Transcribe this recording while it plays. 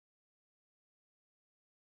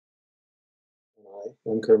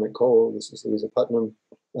I'm Kermit Cole. This is Louisa Putnam.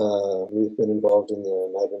 We've been involved in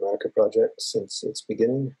the Mad in America project since its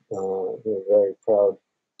beginning. We're very proud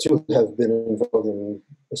to have been involved and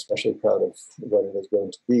especially proud of what it has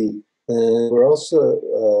grown to be. And we're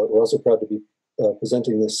also proud to be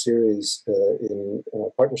presenting this series in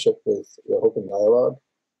partnership with the HOPEnDialogue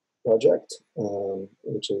project,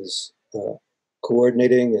 which is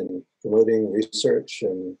coordinating and promoting research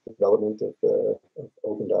and development of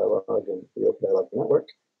open dialogue and the Open Dialogue Network,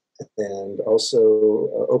 and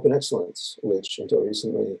also Open Excellence, which until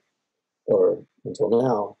recently, or until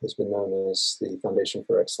now, has been known as the Foundation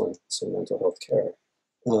for Excellence in Mental Health Care,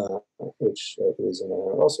 which Louisa and I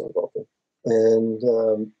are also involved in. And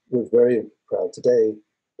we're very proud today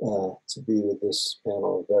to be with this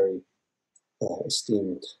panel of very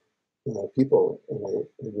esteemed people, and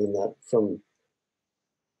I mean that from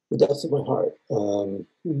the depths of my heart.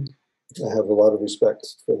 I have a lot of respect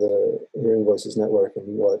for the Hearing Voices Network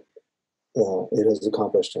and what it has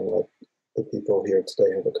accomplished and what the people here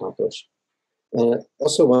today have accomplished. And I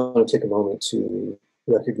also want to take a moment to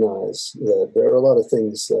recognize that there are a lot of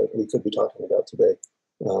things that we could be talking about today.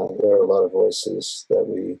 There are a lot of voices that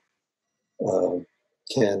we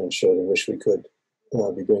can and should and wish we could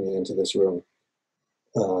be bringing into this room.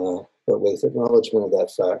 But with acknowledgement of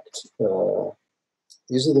that fact,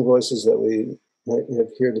 these are the voices that we have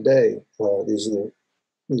here today. These are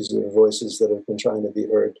the voices that have been trying to be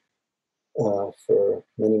heard for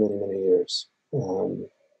many, many, many years. And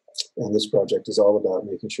this project is all about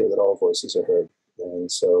making sure that all voices are heard.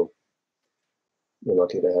 And so we're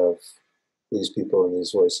lucky to have these people and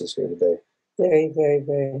these voices here today. Very, very,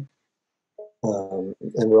 very.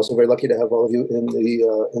 And we're also very lucky to have all of you in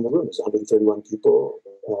the room. There's 131 people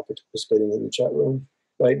participating in the chat room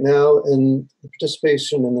right now, and the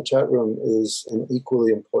participation in the chat room is an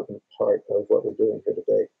equally important part of what we're doing here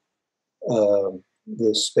today.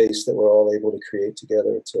 The space that we're all able to create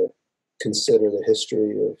together to consider the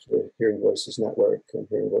history of the Hearing Voices Network and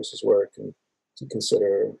Hearing Voices work, and to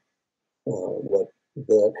consider what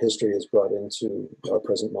that history has brought into our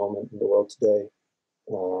present moment in the world today,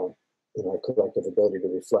 and our collective ability to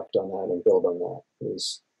reflect on that and build on that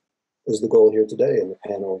is the goal here today. And the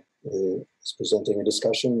panel is presenting a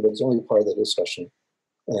discussion, but it's only part of the discussion.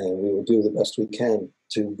 And we will do the best we can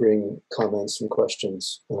to bring comments and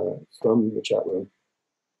questions from the chat room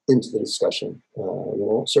into the discussion.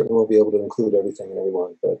 We certainly won't be able to include everything and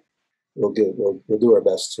everyone, but we'll do our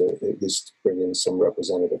best to at least bring in some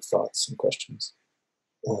representative thoughts and questions.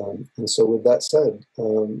 And so with that said,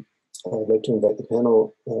 I'd like to invite the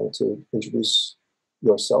panel to introduce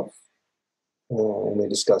yourself. And we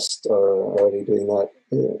discussed already doing that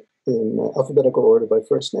in alphabetical order by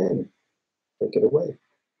first name. Take it away.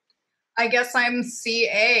 I guess I'm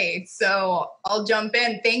CA, so I'll jump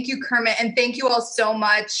in. Thank you, Kermit, and thank you all so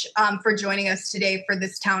much for joining us today for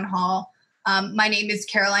this town hall. My name is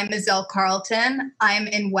Caroline Mazzell Carlton. I'm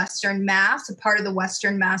in Western Mass, a part of the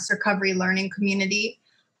Western Mass Recovery Learning Community.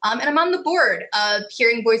 And I'm on the board of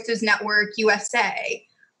Hearing Voices Network USA.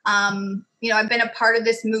 I've been a part of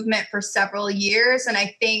this movement for several years, and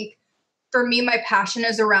I think for me, my passion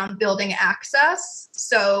is around building access.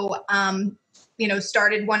 So,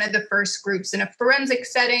 started one of the first groups in a forensic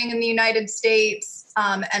setting in the United States,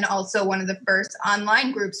 and also one of the first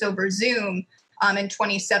online groups over Zoom in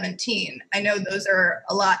 2017. I know those are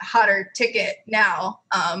a lot hotter ticket now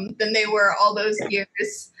than they were all those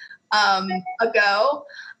years ago.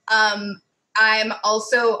 I'm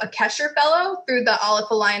also a Escher Fellow through the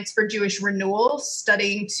Aleph Alliance for Jewish Renewal,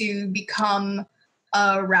 studying to become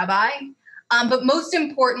a rabbi. But most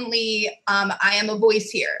importantly, I am a voice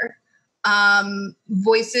here.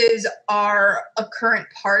 Voices are a current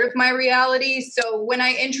part of my reality. So when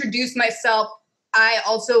I introduce myself, I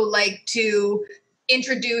also like to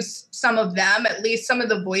introduce some of them, at least some of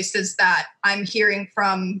the voices that I'm hearing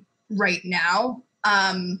from right now.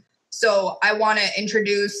 So I want to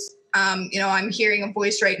introduce, I'm hearing a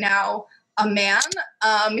voice right now, a man.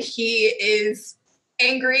 He is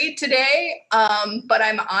angry today, but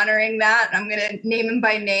I'm honoring that. I'm going to name him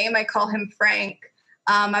by name. I call him Frank.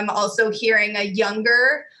 I'm also hearing a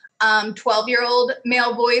younger 12-year-old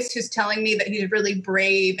male voice who's telling me that he's really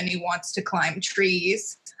brave and he wants to climb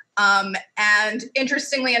trees. And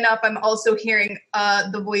interestingly enough, I'm also hearing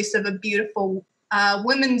the voice of a beautiful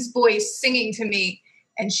woman's voice singing to me,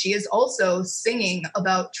 and she is also singing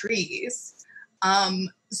about trees.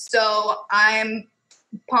 So I'm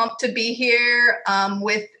pumped to be here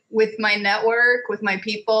with my network, with my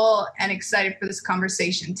people, and excited for this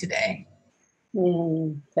conversation today.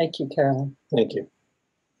 Thank you, Caroline. Thank you.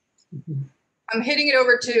 I'm hitting it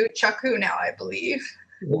over to Chaku now, I believe.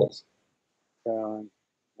 Yes. Caroline.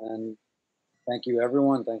 And thank you,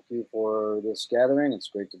 everyone. Thank you for this gathering. It's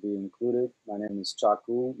great to be included. My name is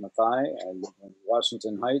Chaku Mathai. I live in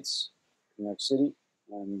Washington Heights, New York City,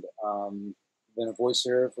 and been a voice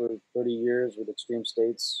here for 30 years with extreme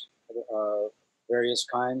states, various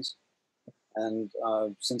kinds. And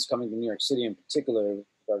since coming to New York City in particular,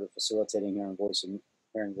 started facilitating Hearing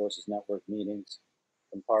Voices Network meetings.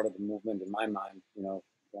 Been part of the movement in my mind,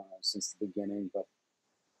 since the beginning. But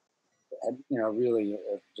really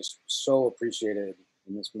just so appreciated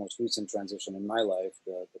in this most recent transition in my life,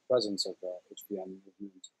 the presence of the HPN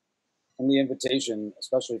movement and the invitation,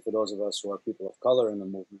 especially for those of us who are people of color in the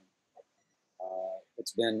movement.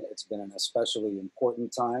 It's been an especially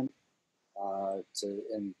important time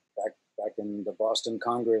back in the Boston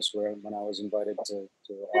Congress, when I was invited to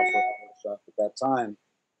offer a workshop at that time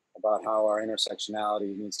about how our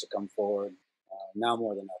intersectionality needs to come forward now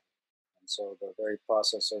more than ever. And so the very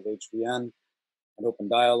process of HBN and open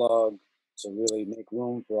dialogue to really make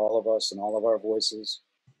room for all of us and all of our voices,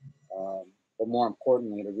 but more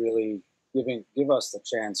importantly, to really give us the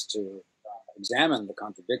chance to examine the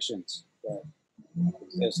contradictions that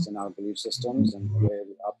exist in our belief systems and the way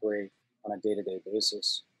we operate on a day-to-day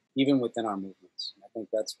basis, even within our movements. And I think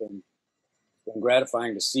that's been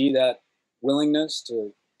gratifying to see that willingness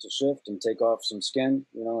to shift and take off some skin,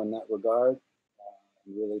 in that regard,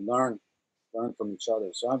 and really learn from each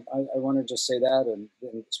other. So I want to just say that, and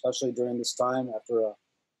especially during this time after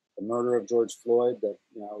the murder of George Floyd, that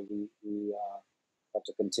we have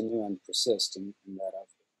to continue and persist in that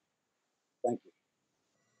effort. Thank you.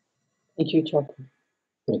 Thank you, Chuck.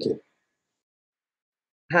 Thank you.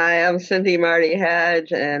 Hi, I'm Cindy Marty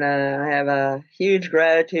Hage, and I have a huge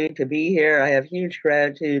gratitude to be here. I have huge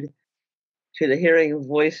gratitude to the Hearing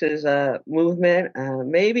Voices movement.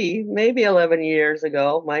 Maybe 11 years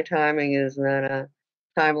ago. My timeline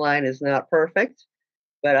is not perfect,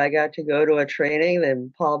 but I got to go to a training,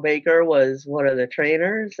 and Paul Baker was one of the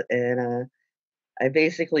trainers, and I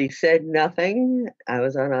basically said nothing. I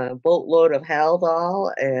was on a boatload of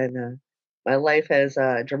Haldol, and my life has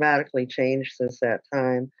dramatically changed since that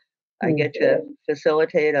time. I get to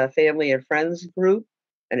facilitate a family and friends group,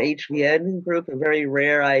 an HVN group, a very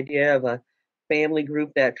rare idea of a family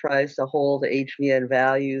group that tries to hold HVN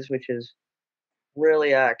values, which is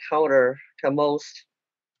really counter to most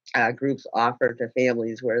groups offered to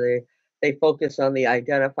families, where they focus on the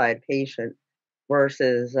identified patient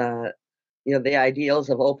versus the ideals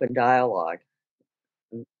of open dialogue.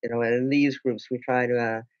 And in these groups, we try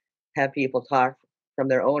to have people talk from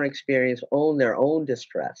their own experience, own their own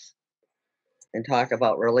distress, and talk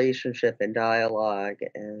about relationship and dialogue.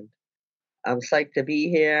 And I'm psyched to be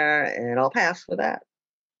here, and I'll pass with that.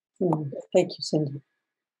 Thank you, Cindy.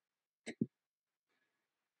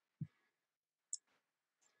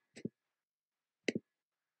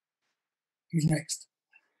 Who's next?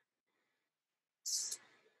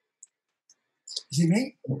 Is it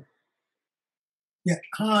me? Yeah.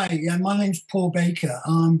 Hi. Yeah, my name's Paul Baker.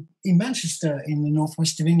 I'm in Manchester, in the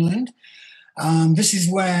northwest of England. This is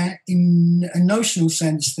where, in a notional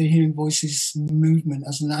sense, the Hearing Voices movement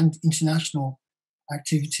as an international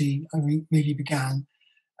activity really began.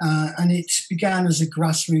 And it began as a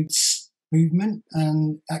grassroots movement,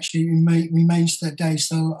 and actually remains to that day.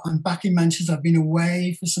 So I'm back in Manchester. I've been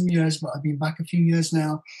away for some years, but I've been back a few years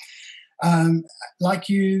now. Like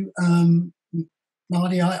you,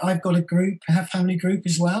 Marty, I've got a family group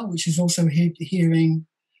as well, which is also hearing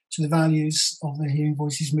to the values of the Hearing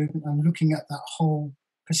Voices movement and looking at that whole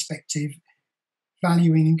perspective,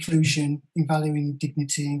 valuing inclusion, valuing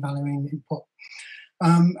dignity, valuing input.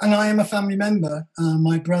 And I am a family member.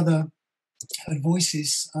 My brother had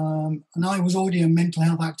voices, and I was already a mental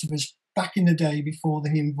health activist back in the day before the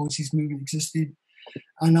Hearing Voices movement existed.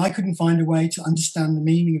 And I couldn't find a way to understand the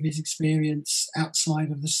meaning of his experience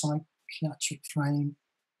outside of the psychiatric frame.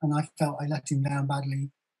 And I felt I let him down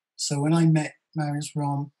badly. So when I met Marius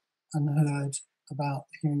Romme and heard about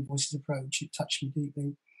the Hearing Voices approach, it touched me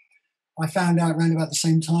deeply. I found out around about the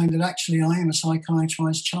same time that actually I am a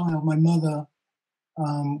psychiatrist's child. My mother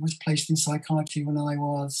was placed in psychiatry when I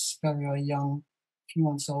was very, very young, a few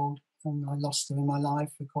months old, and I lost her in my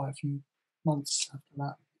life for quite a few months after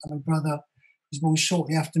that. And my brother was born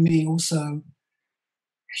shortly after me also.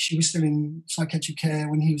 She was still in psychiatric care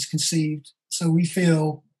when he was conceived. So we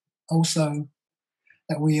feel also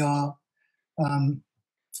that we are very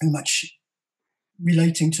much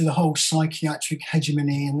relating to the whole psychiatric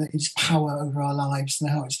hegemony and its power over our lives and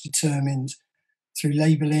how it's determined through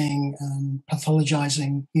labelling and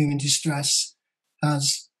pathologizing human distress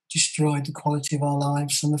has destroyed the quality of our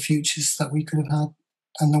lives and the futures that we could have had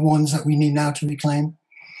and the ones that we need now to reclaim.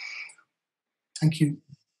 Thank you.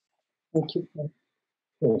 Thank you, Paul.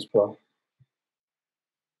 Thanks, Paul.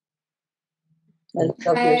 I love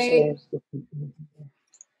your Hi. shares.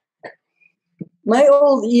 My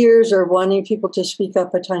old ears are wanting people to speak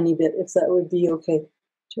up a tiny bit, if that would be okay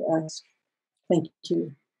to ask. Thank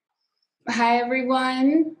you. Hi,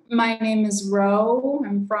 everyone. My name is Roe.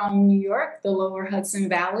 I'm from New York, the Lower Hudson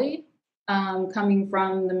Valley, coming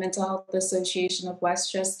from the Mental Health Association of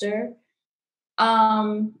Westchester.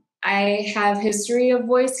 I have history of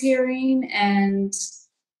voice hearing, and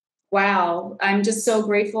wow, I'm just so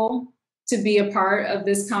grateful to be a part of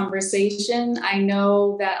this conversation. I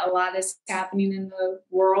know that a lot is happening in the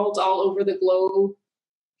world all over the globe.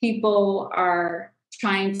 People are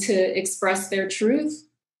trying to express their truth,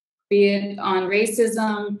 be it on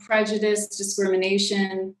racism, prejudice,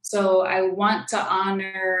 discrimination. So I want to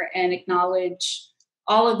honor and acknowledge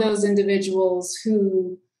all of those individuals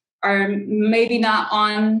who are maybe not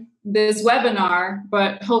on this webinar,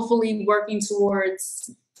 but hopefully working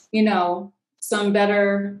towards, some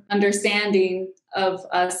better understanding of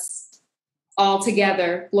us all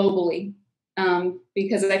together globally.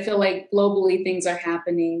 Because I feel like globally things are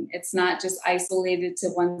happening. It's not just isolated to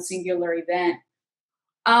one singular event.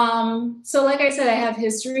 So like I said, I have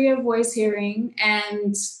history of voice hearing,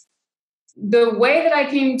 and the way that I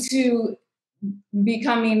came to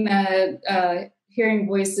becoming a hearing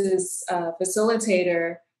voices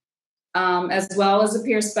facilitator, as well as a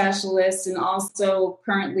peer specialist, and also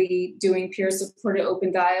currently doing peer-supported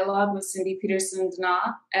open dialogue with Cindy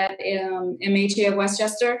Peterson-Dana at MHA of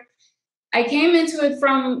Westchester. I came into it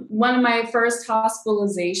from one of my first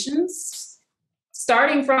hospitalizations,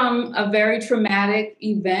 starting from a very traumatic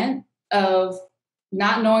event of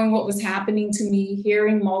not knowing what was happening to me,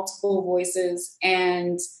 hearing multiple voices,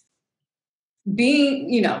 and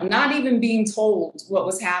being, not even being told what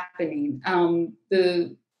was happening.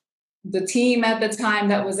 The team at the time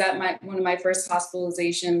that was at one of my first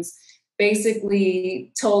hospitalizations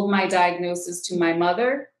basically told my diagnosis to my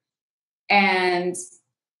mother, and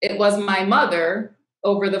it was my mother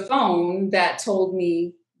over the phone that told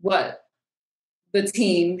me what the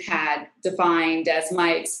team had defined as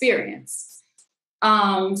my experience.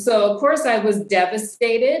 So of course I was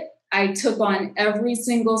devastated. I took on every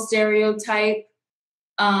single stereotype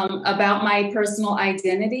about my personal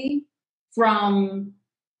identity, from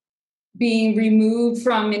being removed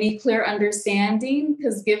from any clear understanding,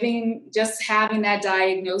 because just having that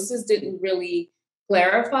diagnosis didn't really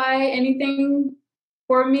clarify anything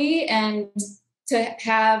for me, and to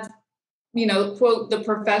have, quote, the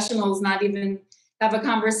professionals not even have a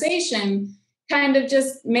conversation kind of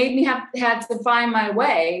just made me had to find my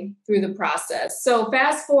way through the process. So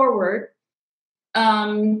fast forward,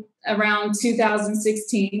 around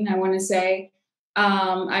 2016, I want to say,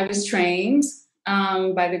 I was trained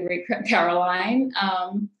by the great Caroline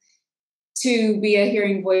to be a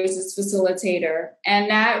hearing voices facilitator. And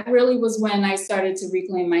that really was when I started to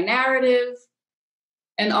reclaim my narrative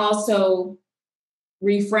and also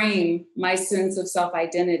reframe my sense of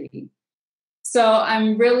self-identity. So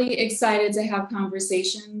I'm really excited to have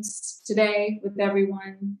conversations today with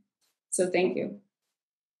everyone. So thank you.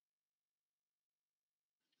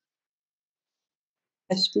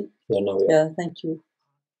 I speak. Yeah, Thank you.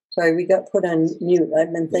 Sorry, we got put on mute.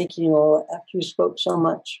 I've been thanking you all after you spoke so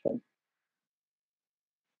much. But...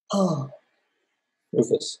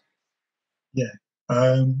 Rufus.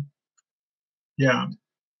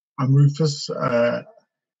 I'm Rufus. I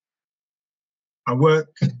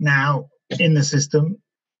work now in the system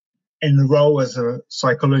in the role as a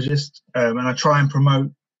psychologist, and I try and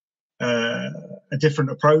promote a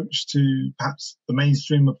different approach to perhaps the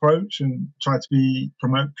mainstream approach, and try to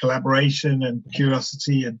promote collaboration and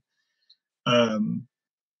curiosity, and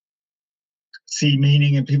see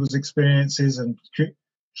meaning in people's experiences, and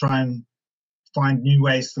try and find new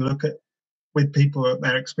ways to look at with people at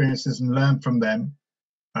their experiences and learn from them.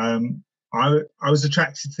 I was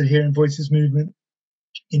attracted to the Hearing Voices movement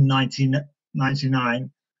in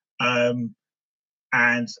 1999,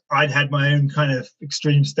 and I'd had my own kind of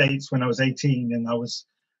extreme states when I was 18, and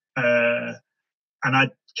I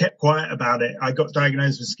kept quiet about it. I got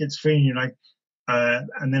diagnosed with schizophrenia,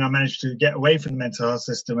 and then I managed to get away from the mental health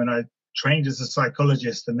system, and I trained as a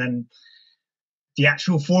psychologist. And then the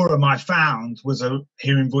actual forum I found was a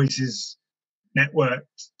Hearing Voices network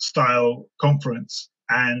style conference,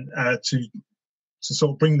 and to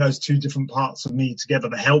sort of bring those two different parts of me together,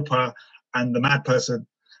 the helper and the mad person.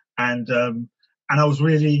 And I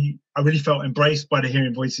really felt embraced by the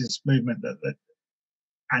Hearing Voices movement,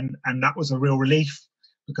 and that was a real relief,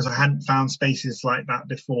 because I hadn't found spaces like that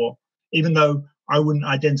before. Even though I wouldn't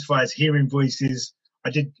identify as Hearing Voices, I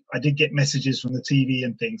did get messages from the TV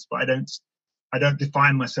and things, but I don't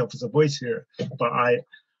define myself as a voice hearer. But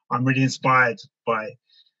I'm really inspired by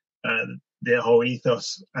their whole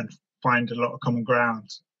ethos and find a lot of common ground.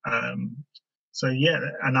 So yeah,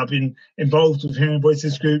 and I've been involved with hearing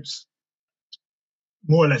voices groups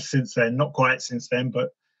more or less since then, not quite since then,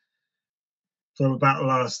 but for about the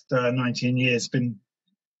last 19 years, been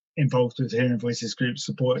involved with hearing voices groups,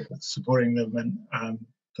 supporting them and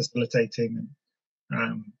facilitating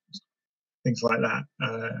and things like that,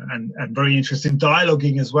 and very interested in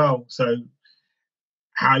dialoguing as well. So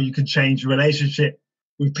how you can change your relationship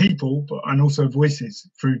with people, and also voices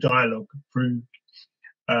through dialogue, through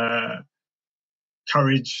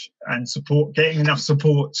courage and support, getting enough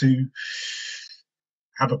support to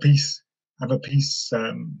have a peaceful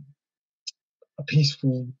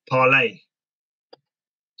parlay.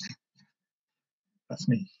 That's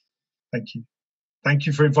me. Thank you. Thank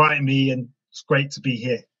you for inviting me, and it's great to be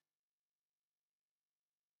here.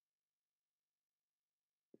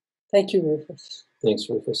 Thank you, Rufus. Thanks,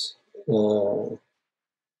 Rufus.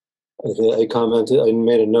 I commented, I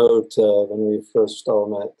made a note when we first all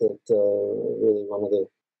met that really one of the,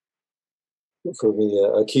 for me,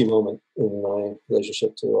 a key moment in my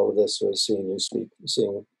relationship to all of this was seeing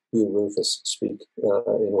you, Rufus, speak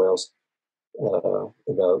in Wales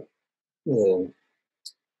about,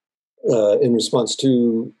 in response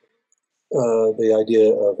to the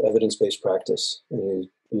idea of evidence-based practice. And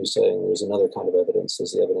you saying there's another kind of evidence,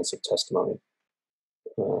 there's the evidence of testimony.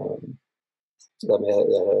 That had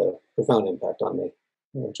a profound impact on me,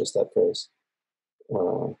 just that phrase.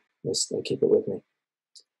 I keep it with me.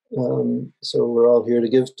 So we're all here to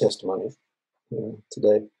give testimony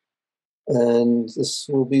today. And this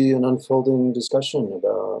will be an unfolding discussion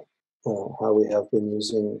about how we have been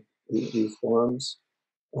using these forms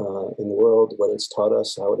in the world, what it's taught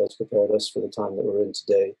us, how it has prepared us for the time that we're in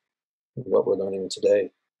today, and what we're learning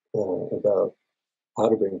today about how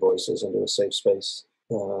to bring voices into a safe space.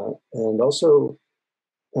 And also,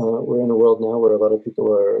 we're in a world now where a lot of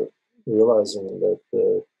people are realizing that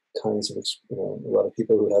the kinds of, a lot of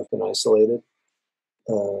people who have been isolated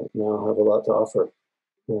now have a lot to offer.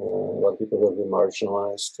 A lot of people who have been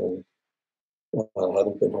marginalized and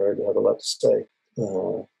haven't been heard have a lot to say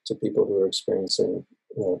to people who are experiencing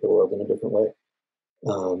the world in a different way.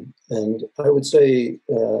 And I would say,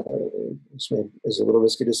 this is a little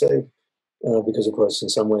risky to say, because of course in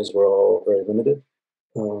some ways we're all very limited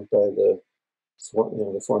by the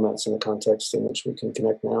formats and the context in which we can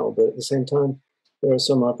connect now. But at the same time, there are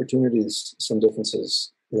some opportunities, some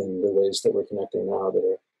differences in the ways that we're connecting now that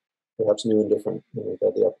are perhaps new and different than we've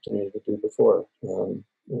had the opportunity to do before.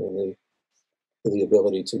 The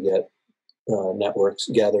ability to get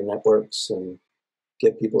gather networks and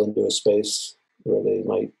get people into a space where they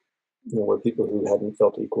might, where people who hadn't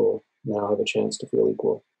felt equal now have a chance to feel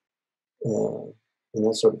equal, and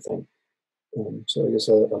that sort of thing. So I guess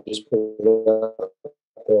I'll just put it out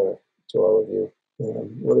there to all of you.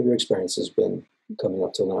 What have your experiences been coming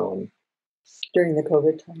up till now? And during the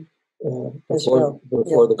COVID time. Before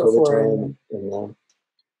the COVID time and now.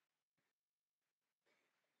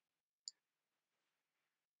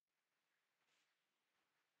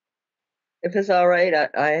 If it's all right,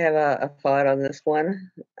 I have a thought on this one.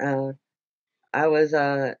 I was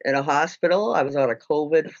in a hospital. I was on a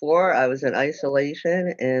COVID floor. I was in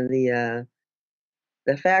isolation, and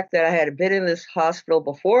the fact that I had been in this hospital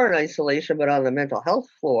before in isolation, but on the mental health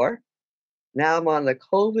floor, now I'm on the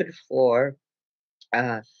COVID floor.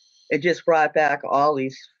 It just brought back all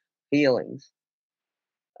these feelings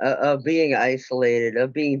of being isolated,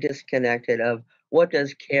 of being disconnected, of what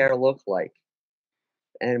does care look like.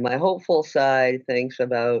 And my hopeful side thinks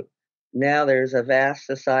about now there's a vast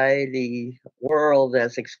society world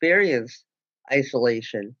that's experienced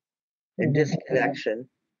isolation and disconnection,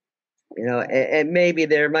 and maybe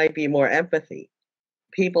there might be more empathy.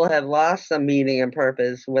 People have lost some meaning and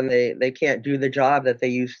purpose when they can't do the job that they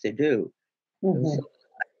used to do. So the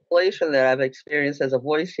isolation that I've experienced as a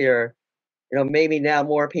voice hearer, maybe now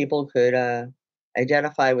more people could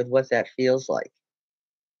identify with what that feels like.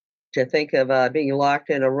 To think of being locked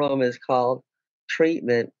in a room is called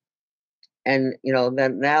treatment. And,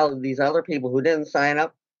 then now these other people who didn't sign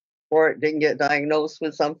up for it, didn't get diagnosed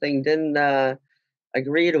with something, didn't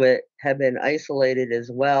agree to it, have been isolated as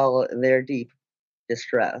well in their deep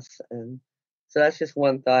distress. And so that's just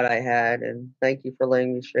one thought I had. And thank you for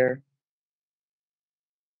letting me share.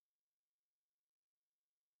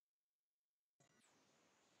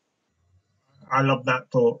 I love that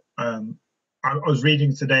thought. I was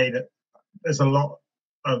reading today that there's a lot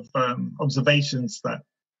of observations that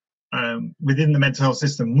within the mental health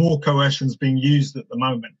system, more coercion is being used at the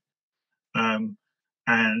moment, and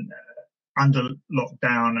under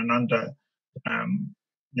lockdown and under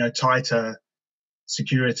tighter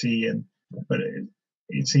security, but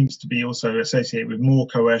it seems to be also associated with more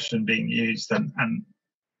coercion being used, and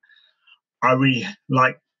I really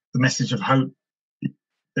like the message of hope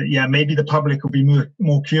that maybe the public will be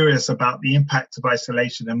more curious about the impact of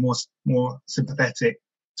isolation and more sympathetic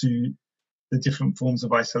to the different forms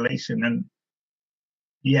of isolation, and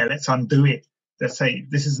let's undo it. Let's say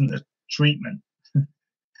this isn't a treatment.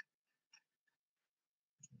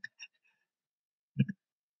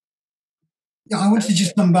 I want to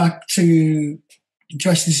just come back to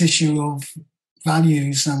address this issue of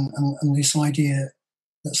values and this idea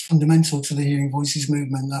that's fundamental to the Hearing Voices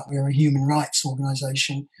movement, that we're a human rights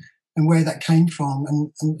organisation, and where that came from.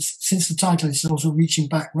 And since the title is also reaching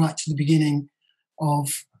back right to the beginning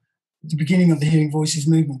of the Hearing Voices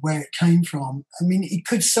movement, where it came from. I mean, it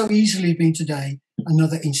could so easily have been today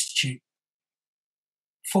another institute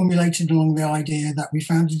formulated along the idea that we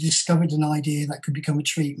discovered an idea that could become a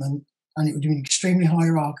treatment, and it would have been extremely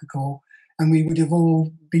hierarchical, and we would have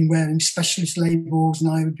all been wearing specialist labels,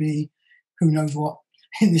 and I would be who knows what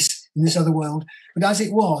in this other world. But as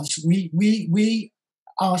it was, we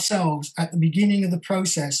ourselves, at the beginning of the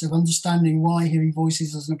process of understanding why Hearing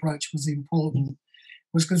Voices as an approach was important,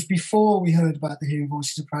 was because before we heard about the Hearing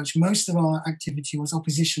Voices approach, most of our activity was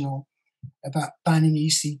oppositional, about banning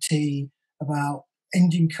ECT, about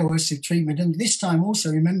ending coercive treatment. And this time also,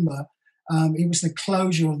 remember, it was the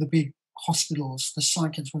closure of the big hospitals, the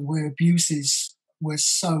psychiatrists, where abuses were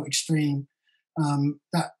so extreme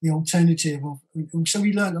that the alternative of, so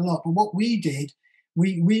we learned a lot. But what we did,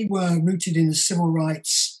 we were rooted in a civil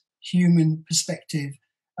rights, human perspective,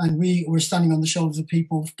 and we were standing on the shoulders of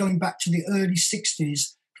people going back to the early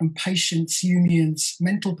 60s, from patients' unions,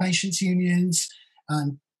 mental patients' unions,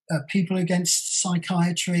 and people against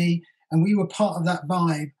psychiatry, and we were part of that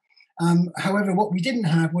vibe. However, what we didn't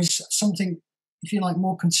have was something, if you like,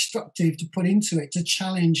 more constructive to put into it, to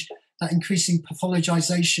challenge that increasing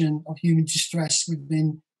pathologization of human distress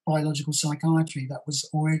within biological psychiatry. That was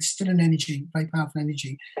already still an energy, very powerful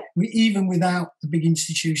energy. Even without the big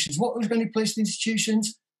institutions. What was going to replace the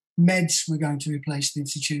institutions? Meds were going to replace the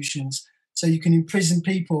institutions. So you can imprison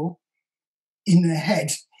people in their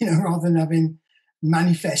head, rather than having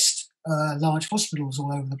manifest large hospitals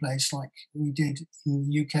all over the place like we did in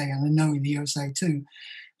the UK, and I know in the USA too.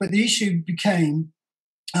 But the issue became,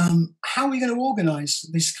 how are we going to organise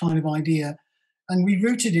this kind of idea? And we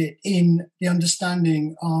rooted it in the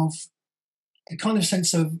understanding of a kind of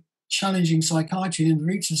sense of challenging psychiatry and the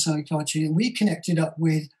roots of psychiatry. And we connected up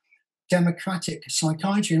with democratic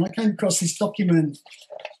psychiatry. And I came across this document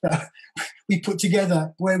that we put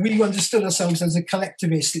together where we understood ourselves as a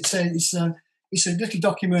collectivist. It's a little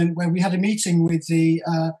document where we had a meeting with the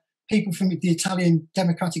people from the Italian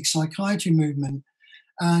democratic psychiatry movement.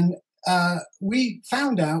 And we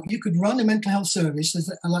found out you could run a mental health service,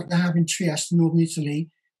 like they have in Trieste, northern Italy,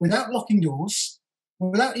 without locking doors,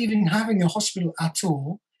 without even having a hospital at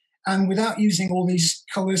all, and without using all these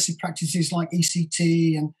coercive practices like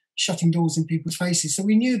ECT and shutting doors in people's faces. So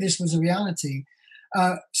we knew this was a reality.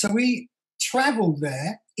 So we travelled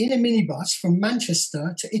there in a minibus from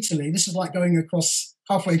Manchester to Italy. This is like going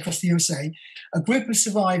halfway across the USA, a group of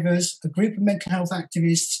survivors, a group of mental health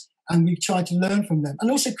activists, and we tried to learn from them and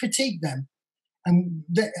also critique them. And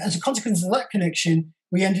as a consequence of that connection,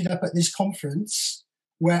 we ended up at this conference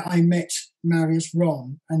where I met Marius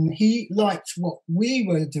Romme, and he liked what we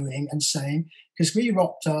were doing and saying, because we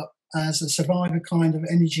rocked up as a survivor kind of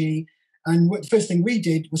energy. And the first thing we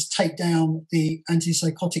did was take down the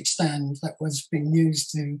antipsychotic stand that was being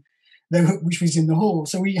used which was in the hall.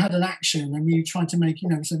 So we had an action, and we tried to make,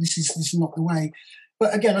 so this is not the way.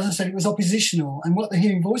 But again, as I said, it was oppositional. And what the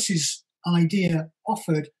Hearing Voices idea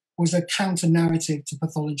offered was a counter narrative to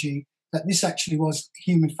pathology, that this actually was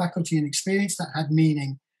human faculty and experience that had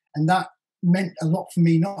meaning. And that meant a lot for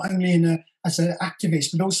me, not only as an activist,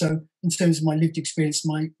 but also in terms of my lived experience,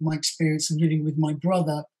 my experience of living with my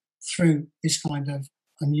brother through this kind of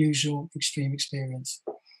unusual, extreme experience.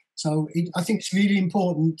 So I think it's really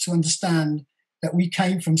important to understand that we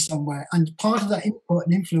came from somewhere, and part of that input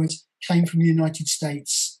and influence came from the United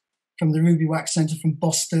States, from the Ruby Wax Center, from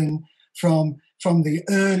Boston, from the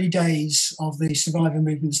early days of the survivor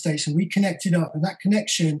movement in the States. And we connected up, and that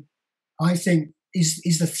connection, I think,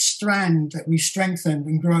 is the strand that we've strengthened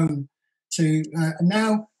and grown to. And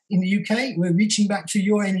now in the UK, we're reaching back to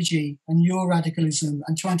your energy and your radicalism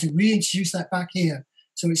and trying to reintroduce that back here.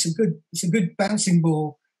 So it's a good bouncing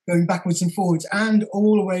ball going backwards and forwards and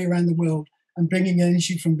all the way around the world. and bringing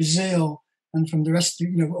energy from Brazil and from the rest of,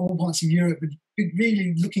 all parts of Europe, but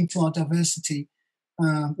really looking to our diversity.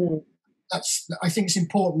 I think it's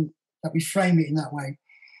important that we frame it in that way.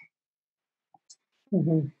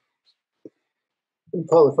 Mm-hmm.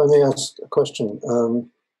 Paul, if I may ask a question,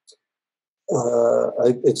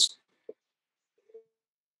 it's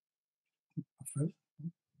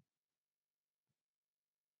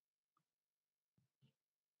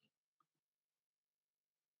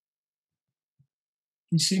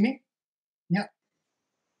Can you see me? Yeah.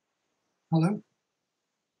 Hello?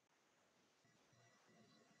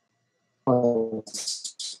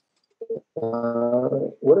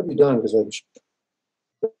 What have you done? Because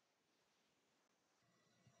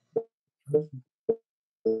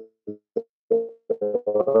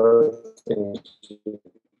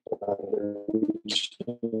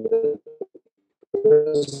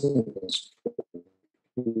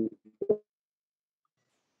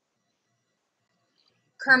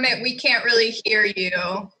Kermit, we can't really hear you.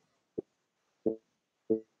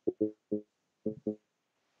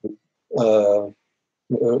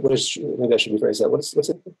 Maybe I should rephrase that. What's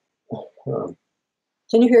it?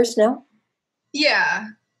 Can you hear us now? Yeah.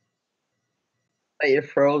 You're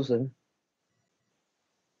frozen.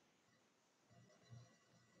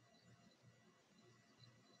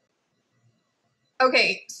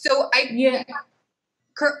 Okay, so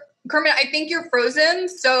Kermit, I think you're frozen.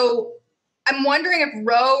 So I'm wondering if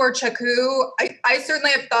Ro or Chaku, I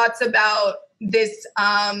certainly have thoughts about this,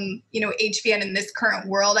 HVN in this current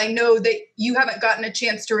world. I know that you haven't gotten a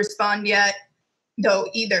chance to respond yet, though,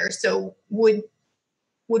 either. So would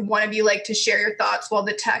one of you like to share your thoughts while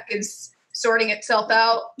the tech is sorting itself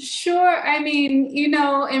out? Sure. I mean,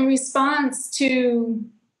 in response to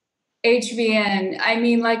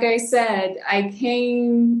HVN, like I said, I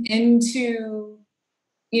came into,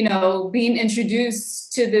 being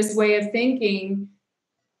introduced to this way of thinking,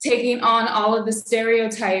 taking on all of the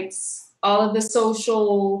stereotypes, all of the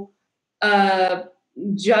social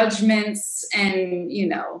judgments and,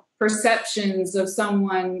 perceptions of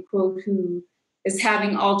someone, quote, who is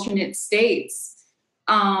having alternate states.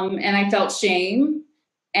 And I felt shame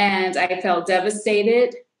and I felt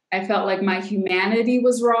devastated. I felt like my humanity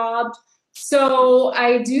was robbed. So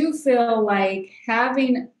I do feel like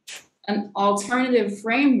having an alternative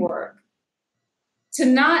framework to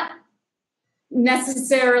not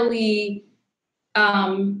necessarily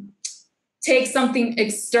take something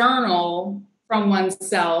external from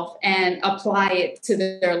oneself and apply it to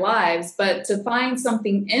their lives, but to find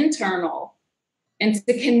something internal and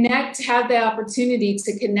to connect, have the opportunity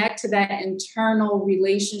to connect to that internal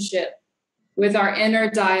relationship with our inner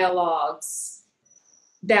dialogues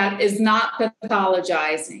that is not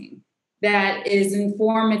pathologizing, that is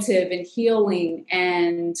informative and healing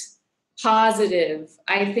and positive.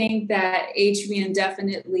 I think that HVN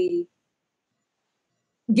definitely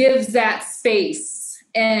gives that space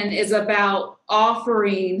and is about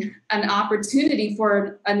offering an opportunity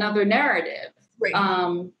for another narrative. Right.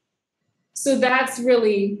 So that's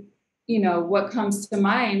really, what comes to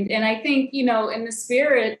mind. And I think, in the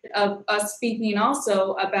spirit of us speaking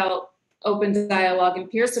also about open dialogue and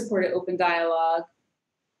peer-supported open dialogue,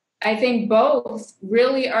 I think both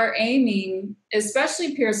really are aiming,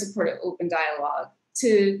 especially peer-supported open dialogue,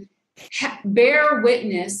 to bear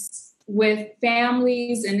witness with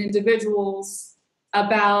families and individuals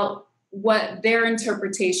about what their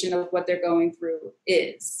interpretation of what they're going through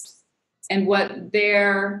is and what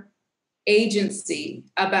their agency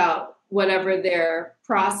about whatever their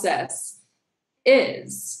process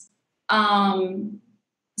is.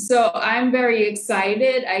 So I'm very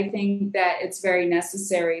excited. I think that it's very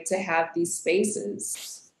necessary to have these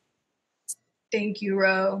spaces. Thank you,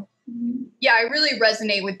 Ro. Yeah, I really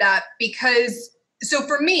resonate with that because, so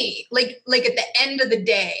for me, like at the end of the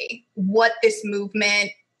day, what this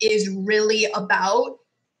movement is really about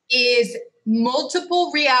is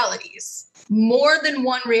multiple realities, more than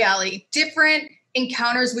one reality, different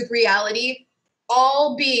encounters with reality,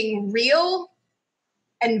 all being real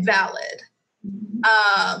and valid.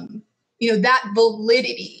 That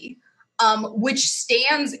validity, which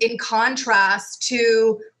stands in contrast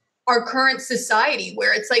to our current society,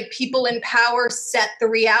 where it's like people in power set the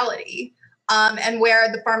reality, and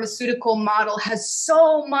where the pharmaceutical model has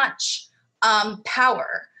so much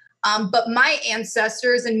power. But my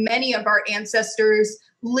ancestors and many of our ancestors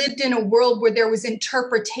lived in a world where there was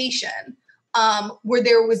interpretation, where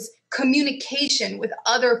there was communication with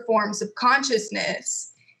other forms of consciousness.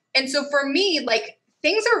 And so for me, like,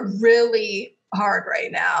 things are really hard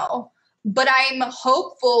right now, but I'm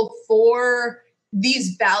hopeful for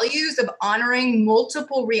these values of honoring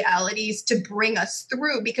multiple realities to bring us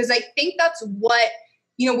through, because I think that's what,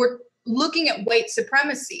 we're looking at white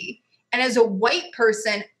supremacy. And as a white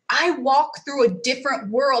person, I walk through a different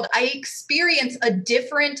world. I experience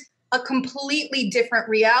a completely different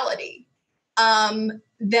reality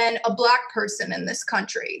than a Black person in this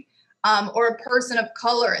country or a person of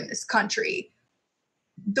color in this country.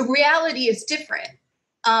 The reality is different.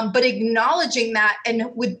 But acknowledging that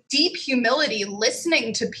and with deep humility,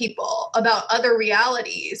 listening to people about other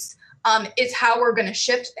realities is how we're going to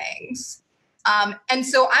shift things. And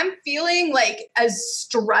so I'm feeling like, as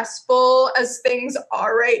stressful as things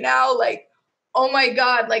are right now, like, oh my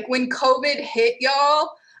God, like when COVID hit,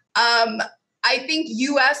 y'all, I think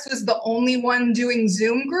US was the only one doing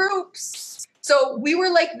Zoom groups. So we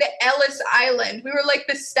were like the Ellis Island. We were like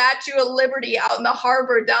the Statue of Liberty out in the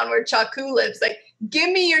harbor down where Chaku lives. Like,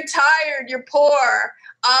 give me, you're tired, you're poor.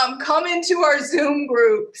 Come into our Zoom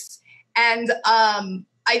groups. And I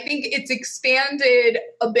think it's expanded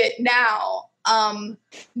a bit now.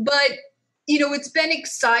 But, it's been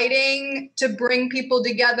exciting to bring people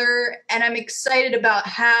together. And I'm excited about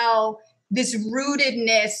how this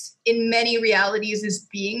rootedness in many realities is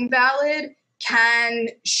being valid can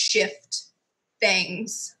shift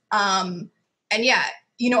things. And yeah,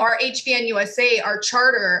 our HVN USA, our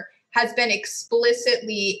charter, has been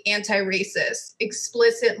explicitly anti-racist,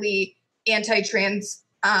 explicitly anti-trans,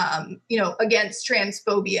 against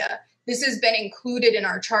transphobia. This has been included in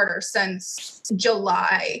our charter since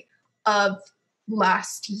July of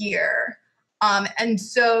last year. And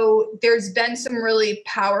so there's been some really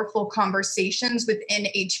powerful conversations within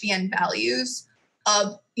HVN values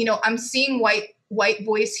of, I'm seeing white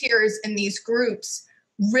voice hearers in these groups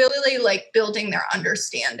really like building their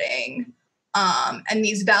understanding and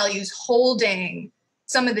these values, holding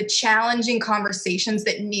some of the challenging conversations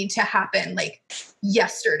that need to happen like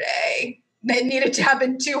yesterday, that needed to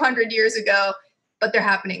happen 200 years ago, but they're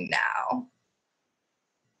happening now.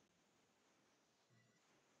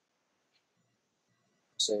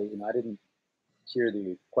 So, I didn't hear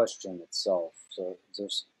the question itself. So is there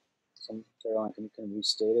some, Caroline, can you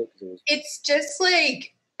restate it? It's just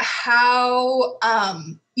like how,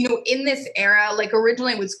 in this era, like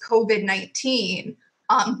originally it was COVID-19,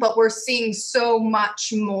 but we're seeing so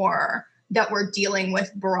much more that we're dealing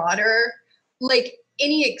with broader. Like,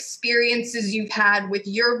 any experiences you've had with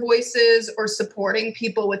your voices or supporting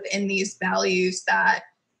people within these values that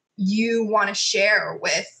you want to share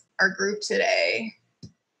with our group today?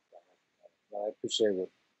 I appreciate what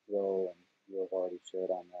Ro and you have already shared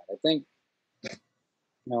on that. I think,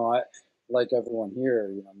 I, like everyone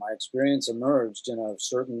here, my experience emerged in a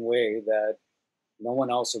certain way that no one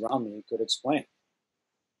else around me could explain.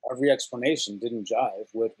 Every explanation didn't jive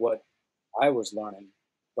with what I was learning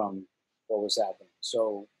from what was happening.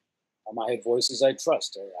 So I had voices I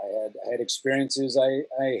trust. I had experiences I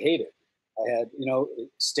hated. I had,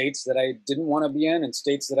 states that I didn't want to be in and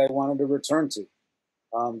states that I wanted to return to.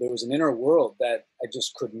 There was an inner world that I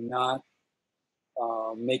just could not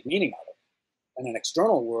make meaning out of, and an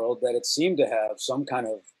external world that it seemed to have some kind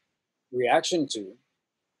of reaction to,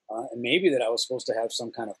 and maybe that I was supposed to have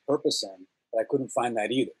some kind of purpose in, but I couldn't find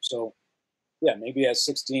that either. So yeah, maybe as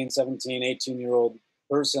 16, 17, 18-year-old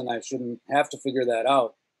person, I shouldn't have to figure that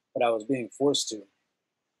out, but I was being forced to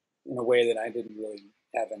in a way that I didn't really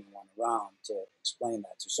have anyone around to explain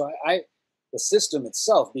that to. So the system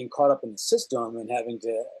itself, being caught up in the system and having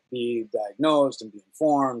to be diagnosed and be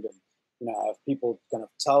informed and, have people kind of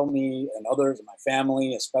tell me and others and my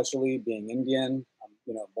family, especially being Indian,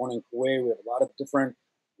 born in Kuwait, we have a lot of different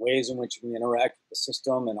ways in which we interact with the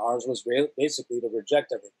system, and ours was basically to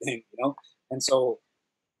reject everything, And so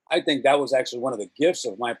I think that was actually one of the gifts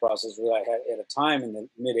of my process that I had at a time in the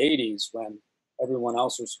mid 80s when everyone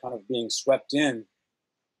else was kind of being swept in.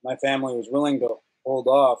 My family was willing to hold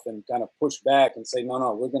off and kind of push back and say,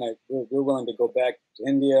 no, we're willing to go back to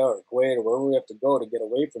India or Kuwait or wherever we have to go to get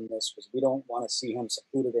away from this, because we don't want to see him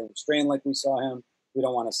secluded and restrained like we saw him. We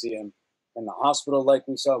don't want to see him in the hospital like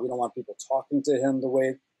we saw. We don't want people talking to him the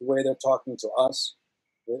way they're talking to us,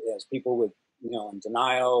 as people with, in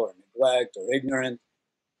denial or neglect or ignorant.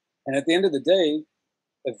 And at the end of the day,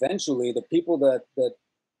 eventually the people that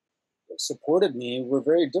supported me were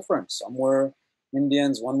very different. Some were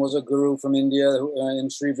Indians. One was a guru from India in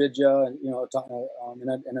Sri Vidya, in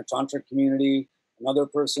a tantric community. Another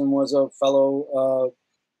person was a fellow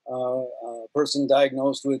person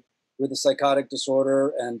diagnosed with a psychotic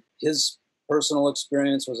disorder, and his personal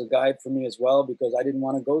experience was a guide for me as well, because I didn't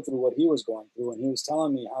want to go through what he was going through, and he was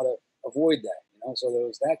telling me how to avoid that. So there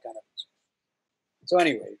was that kind of experience. So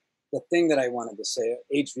anyway, the thing that I wanted to say,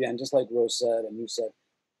 HVN, just like Rose said, and you said,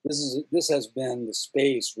 this has been the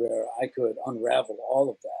space where I could unravel all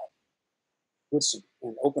of that with some,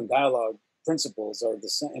 and open dialogue principles are the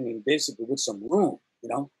same. I mean, basically with some room, you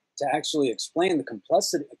know, to actually explain the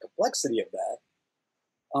complexity of that,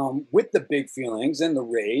 with the big feelings and the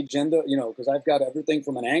rage and the, you know, because I've got everything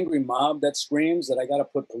from an angry mob that screams that I got to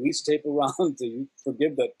put police tape around, to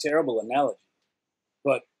forgive the terrible analogy,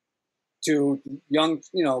 but to young,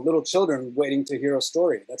 you know, little children waiting to hear a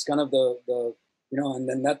story. That's kind of the you know, and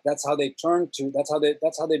then that's how they turn to, that's how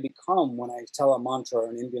they become when I tell a mantra or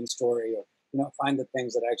an Indian story, or, you know, find the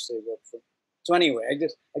things that actually work for me. So anyway,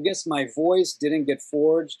 I guess my voice didn't get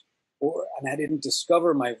forged, and I didn't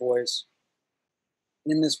discover my voice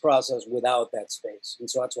in this process without that space. And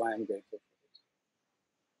so that's why I'm grateful for this.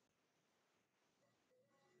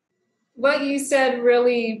 What you said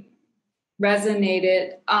really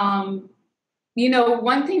resonated. You know,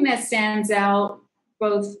 one thing that stands out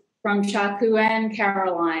both from Chaku and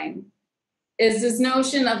Caroline is this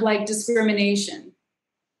notion of like discrimination.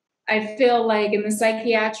 I feel like in the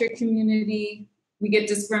psychiatric community, we get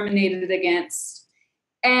discriminated against.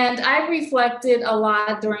 And I reflected a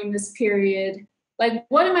lot during this period, like,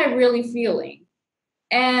 what am I really feeling?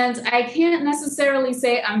 And I can't necessarily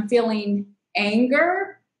say I'm feeling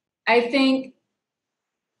anger. I think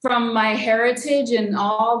from my heritage and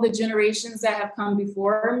all the generations that have come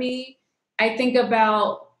before me, I think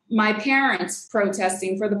about my parents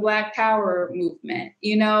protesting for the Black Power movement,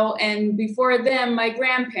 you know, and before them, my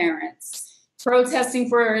grandparents protesting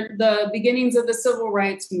for the beginnings of the civil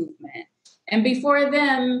rights movement. And before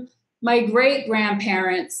them, my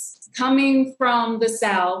great-grandparents coming from the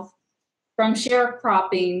South, from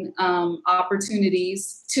sharecropping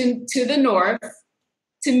opportunities to the North.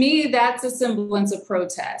 To me, that's a semblance of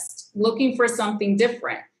protest, looking for something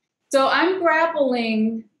different. So I'm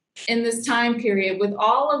grappling in this time period with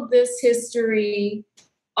all of this history,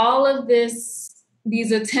 all of these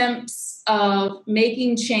attempts of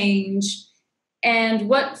making change. And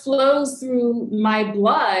what flows through my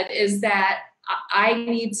blood is that I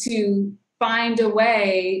need to find a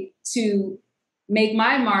way to make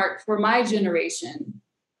my mark for my generation.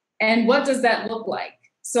 And what does that look like?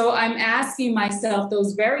 So I'm asking myself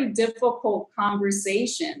those very difficult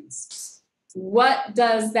conversations. What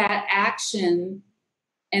does that action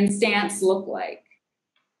and stance look like?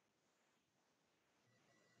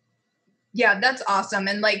 Yeah, that's awesome.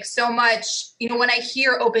 And like so much, you know, when I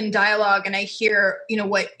hear open dialogue and I hear, you know,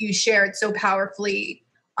 what you shared so powerfully,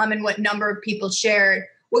 and what number of people shared,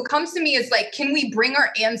 what comes to me is like, can we bring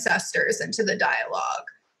our ancestors into the dialogue?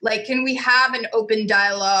 Like, can we have an open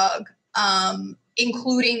dialogue,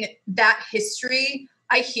 including that history?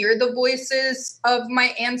 I hear the voices of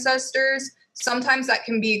my ancestors. Sometimes that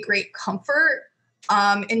can be a great comfort.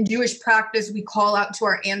 In Jewish practice, we call out to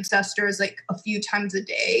our ancestors like a few times a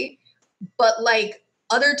day. But like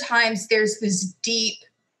other times there's this deep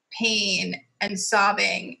pain and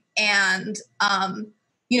sobbing. And,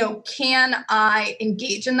 you know, can I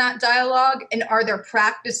engage in that dialogue? And are there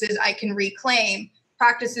practices I can reclaim,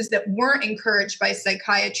 practices that weren't encouraged by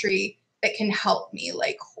psychiatry, that can help me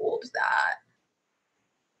like hold that?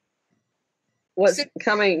 What's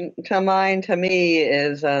coming to mind to me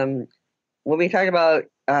is when we talk about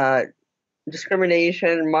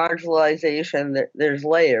discrimination, marginalization, there's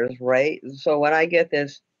layers, right? So when I get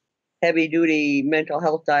this heavy duty mental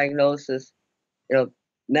health diagnosis, you know,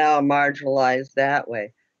 now I'm marginalized that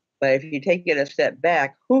way. But if you take it a step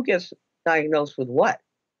back, who gets diagnosed with what?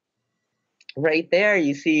 Right there,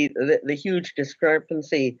 you see the huge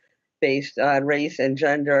discrepancy based on race and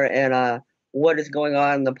gender and what is going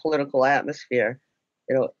on in the political atmosphere.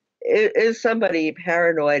 You know, is somebody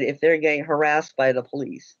paranoid if they're getting harassed by the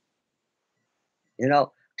police? You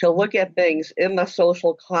know, to look at things in the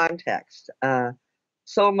social context.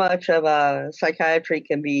 So much of psychiatry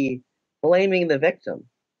can be blaming the victim,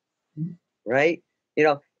 right? You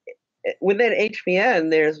know, within HPN,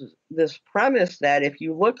 there's this premise that if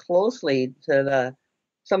you look closely to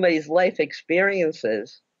somebody's life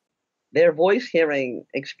experiences, their voice hearing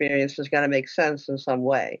experience is going to make sense in some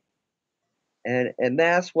way. And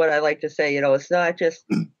that's what I like to say, you know, it's not just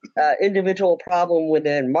an individual problem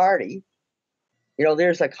within Marty. You know,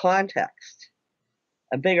 there's a context,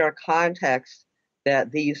 a bigger context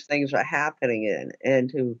that these things are happening in,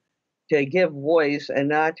 and to give voice and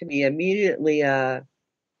not to be immediately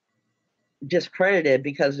discredited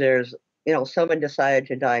because there's, you know, someone decided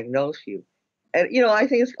to diagnose you. And, you know, I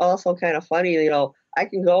think it's also kind of funny, you know, I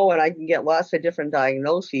can go and I can get lots of different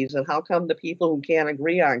diagnoses, and how come the people who can't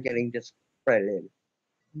agree aren't getting discredited?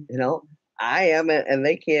 You know, I am, and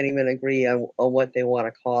they can't even agree on what they want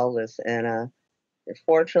to call this. And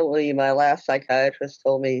fortunately, my last psychiatrist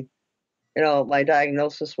told me, my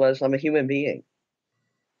diagnosis was I'm a human being,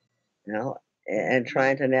 and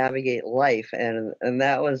trying to navigate life. And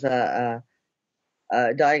that was a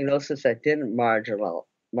diagnosis that didn't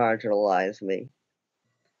marginalize me.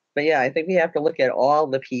 But yeah, I think we have to look at all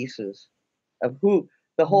the pieces of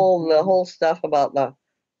the whole stuff about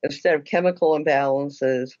instead of chemical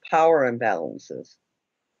imbalances, power imbalances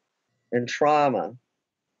and trauma.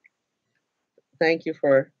 Thank you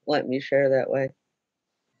for letting me share that way.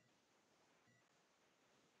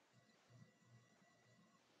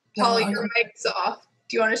 Paul, your mic's off.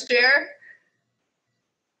 Do you want to share?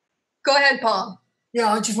 Go ahead, Paul.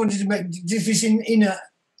 Yeah, I just wanted to make this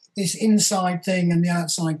this inside thing and the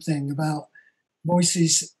outside thing about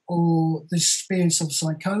voices or the experience of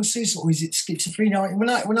psychosis, or is it schizophrenia? When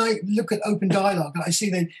I look at open dialogue, I see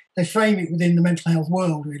they frame it within the mental health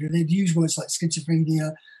world. Really, they use words like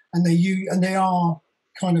schizophrenia, and they are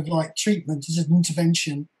kind of like treatment as an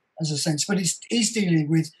intervention, as a sense. But it is dealing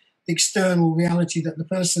with the external reality that the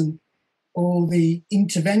person or the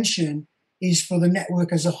intervention is for the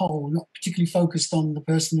network as a whole, not particularly focused on the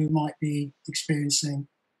person who might be experiencing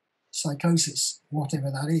psychosis, whatever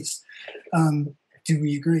that is. Do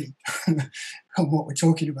we agree on what we're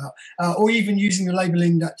talking about? Or even using the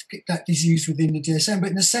labeling that is used within the DSM.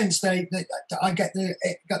 But in a sense, I got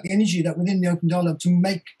the energy that within the open dialogue to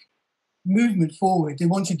make movement forward, they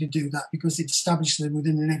wanted to do that because it established them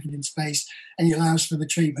within an evidence base and it allows for the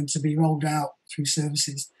treatment to be rolled out through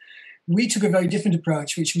services. We took a very different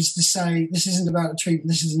approach, which was to say, this isn't about a treatment,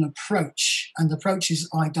 this is an approach. And the approach is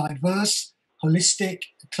diverse, holistic,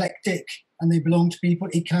 eclectic, and they belong to people.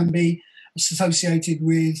 It can be associated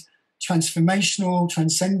with transformational,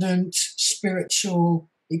 transcendent, spiritual,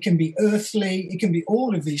 it can be earthly, it can be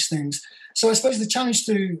all of these things. So I suppose the challenge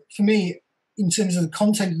for me, in terms of the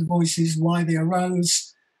content of the voices, why they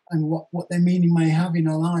arose and what their meaning may have in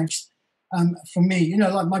our lives, for me,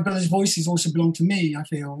 like my brother's voices also belong to me, I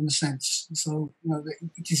feel, in a sense. So,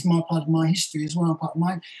 it is my part of my history as well, part of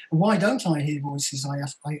mine. And why don't I hear voices?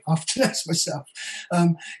 I often ask myself,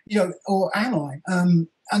 or am I? And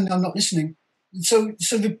I'm not listening. So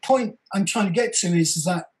the point I'm trying to get to is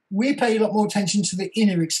that we pay a lot more attention to the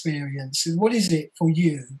inner experience. What is it for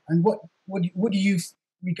you? And what do you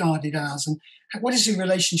regard it as? And what is the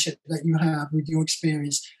relationship that you have with your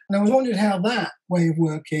experience? And I was wondering how that way of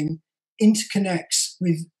working interconnects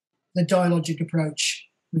with the dialogic approach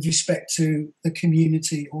with respect to the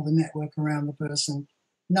community or the network around the person.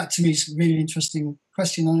 And that to me is a really interesting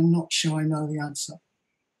question, and I'm not sure I know the answer.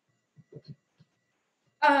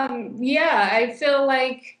 Yeah, I feel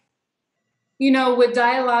like, with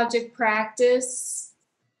dialogic practice,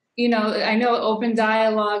 I know open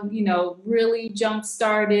dialogue, really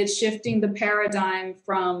jump-started shifting the paradigm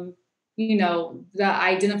from, the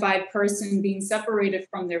identified person being separated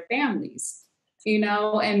from their families,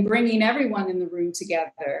 and bringing everyone in the room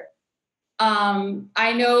together.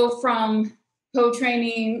 I know from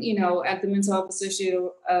co-training, at the Mental Health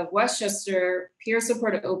Association of Westchester,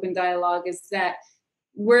 peer-supported open dialogue is that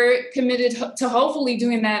we're committed to hopefully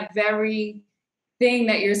doing that very thing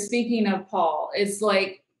that you're speaking of, Paul. It's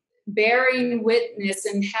like bearing witness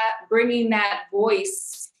and bringing that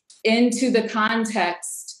voice into the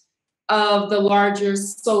context of the larger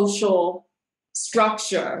social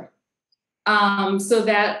structure, so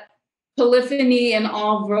that polyphony and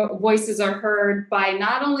all voices are heard by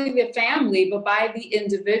not only the family, but by the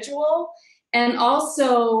individual, and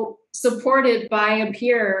also supported by a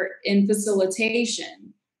peer in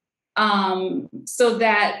facilitation, so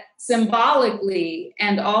that symbolically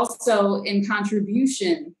and also in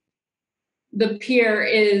contribution, the peer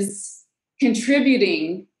is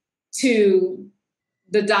contributing to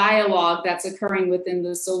the dialogue that's occurring within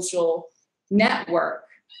the social network.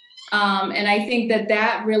 And I think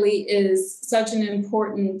that really is such an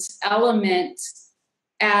important element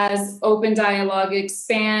as open dialogue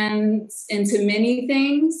expands into many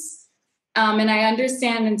things. And I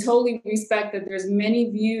understand and totally respect that there's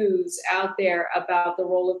many views out there about the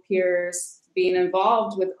role of peers being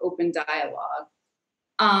involved with open dialogue.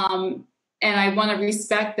 And I want to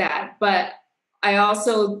respect that. But I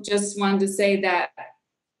also just wanted to say that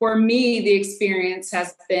for me, the experience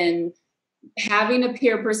has been having a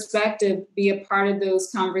peer perspective be a part of those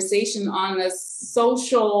conversations on a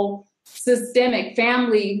social, systemic,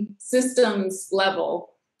 family systems level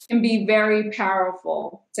can be very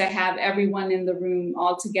powerful to have everyone in the room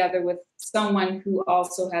all together with someone who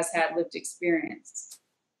also has had lived experience.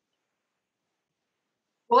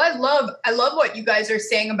 Well, I love what you guys are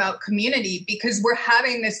saying about community, because we're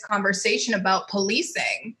having this conversation about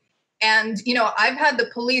policing. And, you know, I've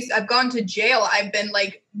gone to jail. I've been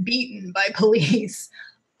like beaten by police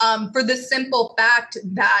for the simple fact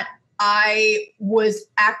that I was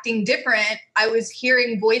acting different. I was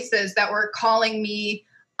hearing voices that were calling me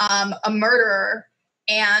a murderer,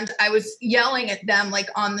 and I was yelling at them like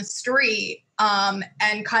on the street.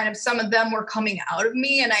 And kind of some of them were coming out of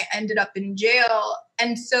me, and I ended up in jail.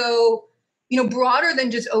 And so, you know, broader than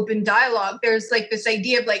just open dialogue, there's like this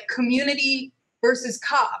idea of like community versus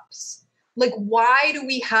cops. Like, why do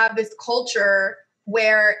we have this culture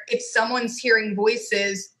where if someone's hearing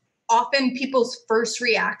voices, often people's first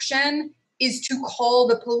reaction is to call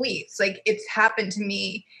the police? Like, it's happened to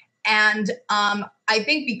me. And I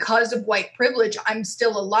think because of white privilege, I'm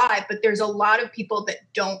still alive, but there's a lot of people that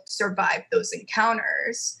don't survive those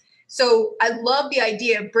encounters. So I love the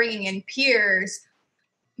idea of bringing in peers,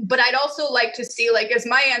 but I'd also like to see, like, as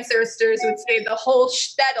my ancestors would say, the whole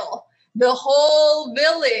shtetl, the whole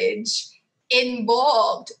village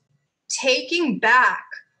involved, taking back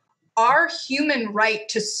our human right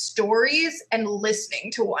to stories and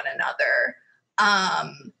listening to one another.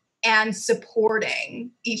 And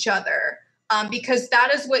supporting each other, because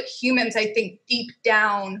that is what humans, I think, deep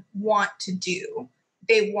down want to do.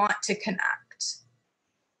 They want to connect.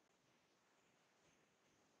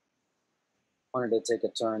 I wanted to take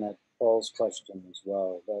a turn at Paul's question as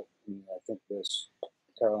well. I think this,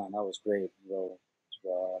 Caroline, that was great as well.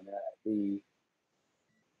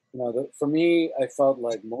 For me, I felt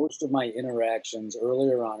like most of my interactions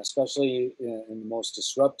earlier on, especially in the most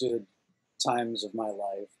disrupted times of my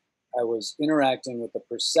life, I was interacting with the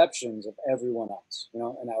perceptions of everyone else,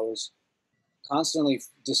 and I was constantly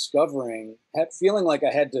discovering, feeling like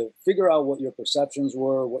I had to figure out what your perceptions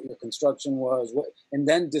were, what your construction was, and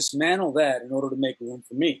then dismantle that in order to make room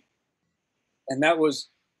for me. And that was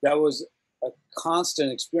a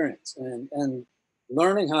constant experience, and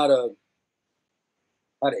learning how to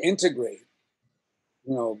integrate,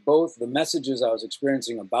 both the messages I was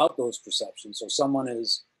experiencing about those perceptions. So someone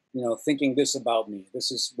is, thinking this about me.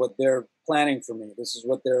 This is what they're planning for me. This is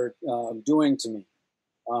what they're doing to me.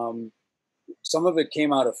 Some of it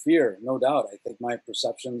came out of fear, no doubt. I think my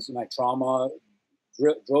perceptions, my trauma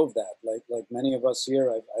drove that. Like many of us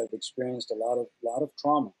here, I've experienced a lot of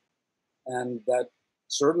trauma, and that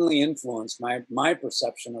certainly influenced my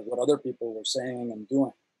perception of what other people were saying and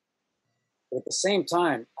doing. But at the same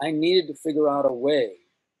time, I needed to figure out a way,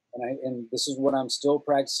 and this is what I'm still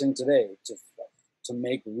practicing today, to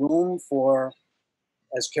make room for,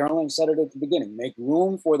 as Caroline said it at the beginning, make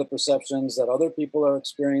room for the perceptions that other people are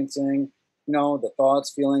experiencing, the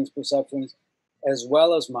thoughts, feelings, perceptions, as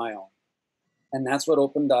well as my own. And that's what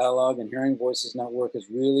Open Dialogue and Hearing Voices Network has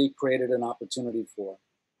really created an opportunity for.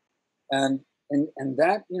 And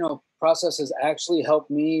that, process has actually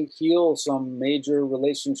helped me heal some major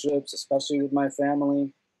relationships, especially with my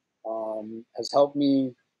family, has helped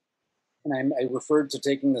me. And I referred to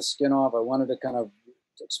taking the skin off. I wanted to kind of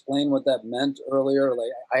explain what that meant earlier.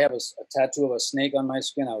 Like, I have a tattoo of a snake on my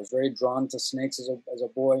skin. I was very drawn to snakes as a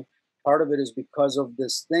boy. Part of it is because of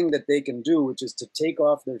this thing that they can do, which is to take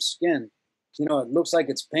off their skin. It looks like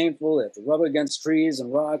it's painful. They have to rub against trees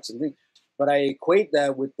and rocks and things. But I equate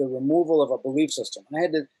that with the removal of a belief system.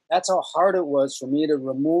 That's how hard it was for me to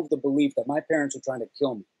remove the belief that my parents were trying to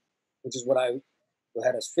kill me, which is what I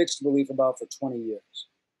had a fixed belief about for 20 years.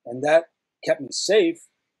 And that kept me safe,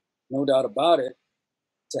 no doubt about it,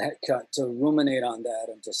 to ruminate on that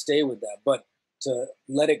and to stay with that. But to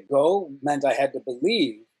let it go meant I had to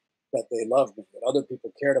believe that they loved me, that other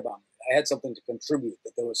people cared about me, that I had something to contribute,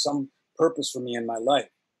 that there was some purpose for me in my life.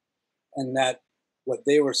 And that what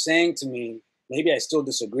they were saying to me, maybe I still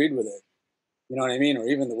disagreed with it, you know what I mean? Or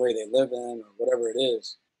even the way they live in, or whatever it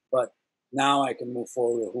is. But now I can move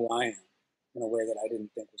forward with who I am in a way that I didn't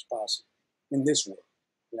think was possible in this world,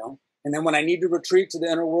 And then when I need to retreat to the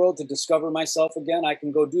inner world to discover myself again, I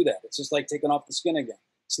can go do that. It's just like taking off the skin again.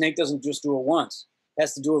 Snake doesn't just do it once. It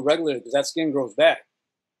has to do it regularly because that skin grows back,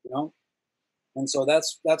 And so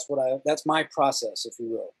that's my process, if you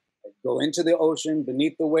will. I go into the ocean,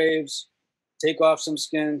 beneath the waves, take off some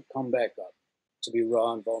skin, come back up to be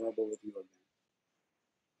raw and vulnerable with you again.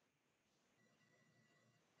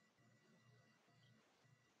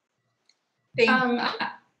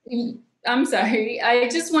 I'm sorry. I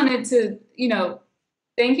just wanted to,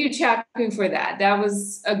 thank you, Chaku, for that. That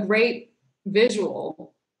was a great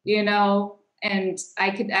visual, and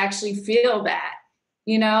I could actually feel that,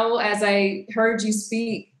 as I heard you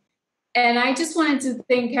speak. And I just wanted to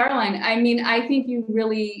thank Caroline. I mean, I think you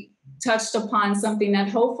really touched upon something that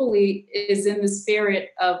hopefully is in the spirit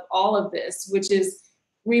of all of this, which is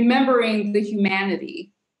remembering the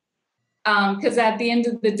humanity. Because at the end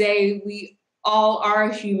of the day, we all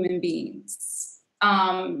are human beings.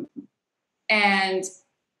 And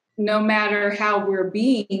no matter how we're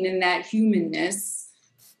being in that humanness,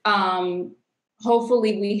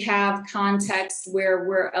 hopefully we have context where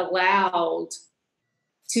we're allowed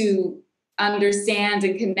to understand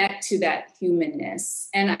and connect to that humanness.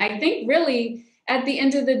 And I think really at the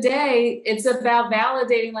end of the day, it's about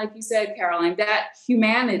validating, like you said, Caroline, that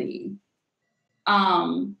humanity,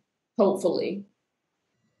 hopefully.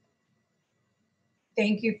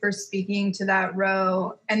 Thank you for speaking to that,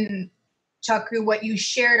 Ro. And Chakru, what you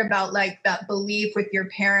shared about like that belief with your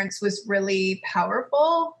parents was really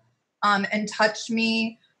powerful and touched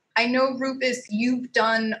me. I know, Rufus, you've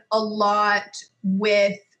done a lot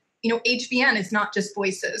with, you know, HVN is not just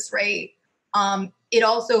voices, right? It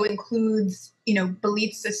also includes, you know,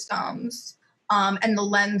 belief systems and the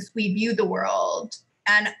lens we view the world.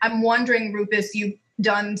 And I'm wondering, Rufus, you've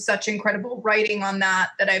done such incredible writing on that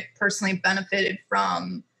I've personally benefited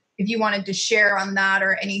from. If you wanted to share on that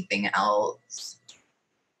or anything else.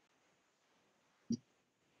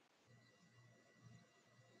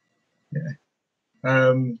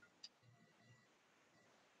 Yeah.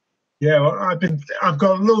 Yeah, well, I've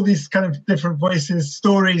got all these kind of different voices,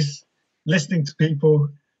 stories, listening to people,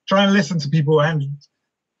 trying to listen to people and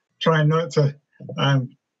trying not to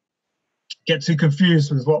get too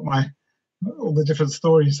confused with what all the different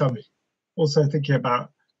stories I'm also thinking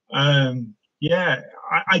about. Yeah,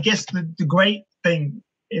 I guess the great thing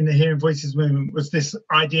in the Hearing Voices movement was this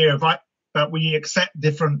idea of that we accept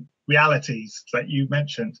different realities, like you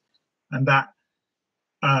mentioned, and that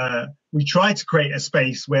we try to create a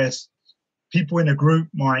space where people in a group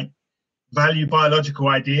might value biological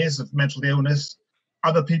ideas of mental illness.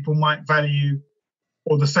 Other people might value,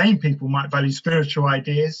 or the same people might value spiritual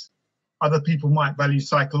ideas. Other people might value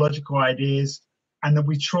psychological ideas. And that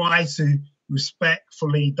we try to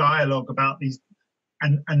respectfully dialogue about these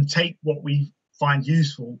and take what we find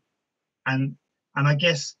useful. And I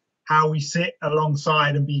guess how we sit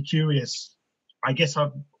alongside and be curious. I guess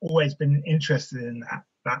I've always been interested in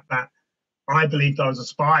that I believed I was a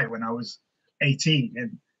spy when I was 18,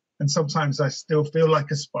 and sometimes I still feel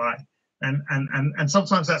like a spy, and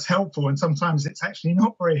sometimes that's helpful, and sometimes it's actually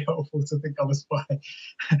not very helpful to think I'm a spy,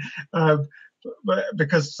 but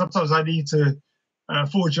because sometimes I need to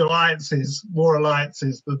forge alliances, more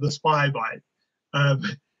alliances than the spy might,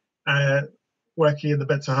 working in the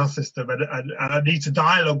mental health system, and I need to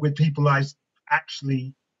dialogue with people I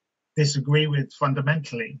actually disagree with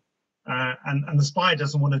fundamentally, and the spy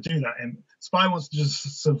doesn't want to do that, and the spy wants to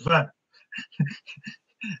just subvert.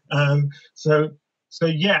 So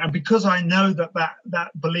yeah, and because I know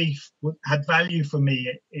that belief had value for me,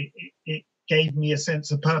 it gave me a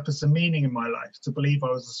sense of purpose and meaning in my life to believe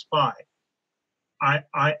I was a spy.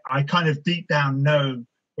 I kind of deep down know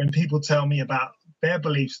when people tell me about their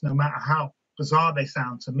beliefs, no matter how bizarre they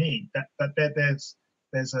sound to me, that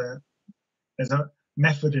there's a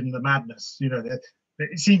method in the madness. You know,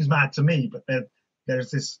 it seems mad to me, but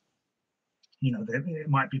there's this. You know, it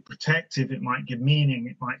might be protective, it might give meaning,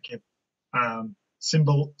 it might give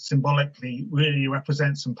symbolically really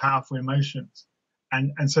represent some powerful emotions.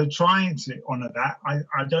 And so trying to honor that,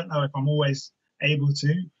 I don't know if I'm always able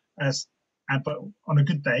to, but on a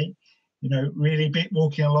good day, you know, really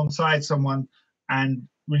walking alongside someone and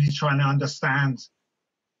really trying to understand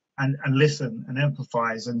and listen and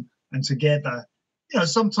empathize and together, you know,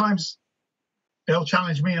 sometimes they'll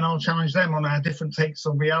challenge me and I'll challenge them on our different takes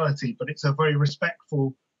on reality, but it's a very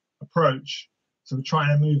respectful approach. So we're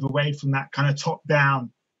trying to move away from that kind of top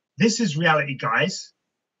down, this is reality, guys,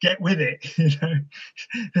 get with it, you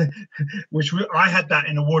know, which I had that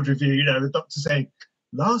in a ward review, you know, the doctor saying,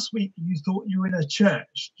 last week you thought you were in a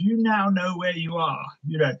church, do you now know where you are,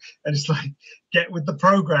 you know, and it's like, get with the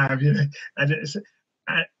program, you know, and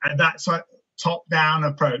that's a top down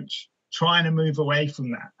approach, trying to move away from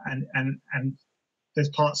that, and there's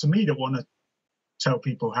parts of me that want to tell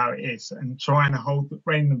people how it is and trying to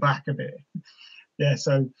rein them back a bit. Yeah,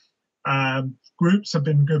 so groups have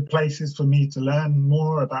been good places for me to learn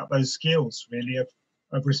more about those skills, really, of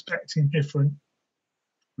respecting different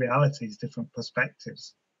realities, different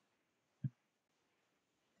perspectives.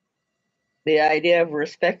 The idea of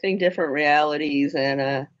respecting different realities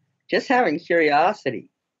and just having curiosity.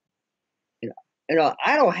 You know,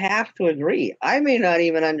 I don't have to agree. I may not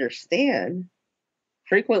even understand.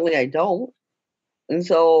 Frequently, I don't. And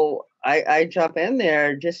so I jump in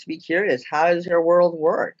there just to be curious. How does your world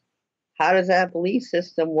work? How does that belief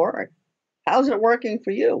system work? How's it working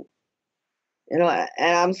for you? You know,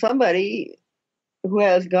 and I'm somebody who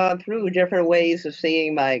has gone through different ways of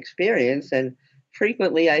seeing my experience, and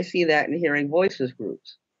frequently I see that in hearing voices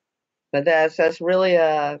groups. But that's really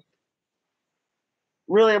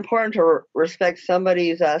really important to respect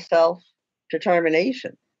somebody's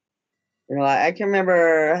self-determination. You know, I can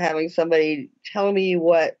remember having somebody tell me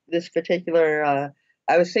what this particular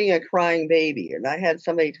I was seeing a crying baby, and I had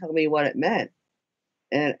somebody tell me what it meant.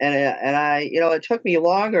 And I, you know, it took me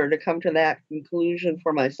longer to come to that conclusion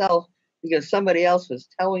for myself because somebody else was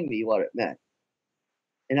telling me what it meant.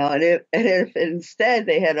 You know, and if instead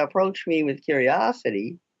they had approached me with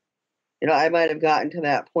curiosity, you know, I might have gotten to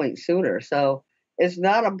that point sooner. So it's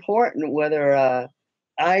not important whether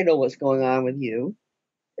I know what's going on with you.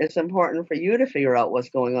 It's important for you to figure out what's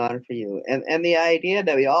going on for you. And the idea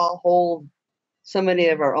that we all hold so many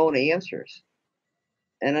of our own answers.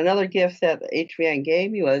 And another gift that HBN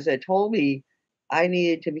gave me was it told me I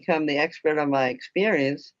needed to become the expert on my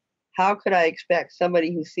experience. How could I expect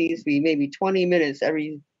somebody who sees me maybe 20 minutes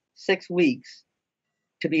every 6 weeks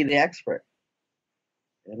to be the expert?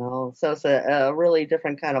 You know, so it's a really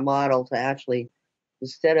different kind of model to actually,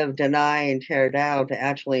 instead of deny and tear down, to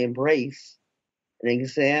actually embrace and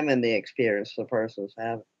examine the experience the person's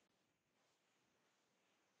having.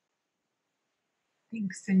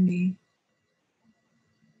 Thanks, Cindy.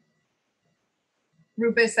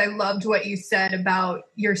 Rufus, I loved what you said about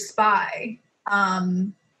your spy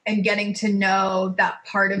and getting to know that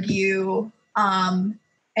part of you and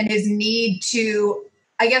his need to,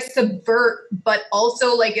 I guess, subvert, but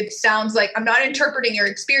also, like, it sounds like I'm not interpreting your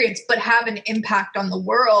experience, but have an impact on the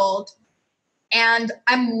world. And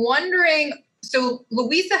I'm wondering, so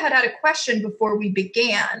Louisa had a question before we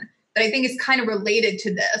began that I think is kind of related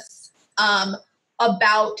to this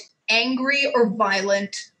about angry or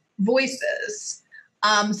violent voices.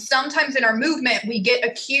 Sometimes in our movement, we get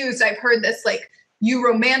accused, I've heard this, like, you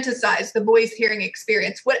romanticize the voice hearing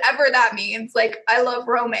experience, whatever that means. Like, I love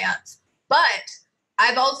romance, but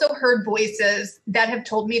I've also heard voices that have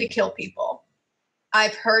told me to kill people.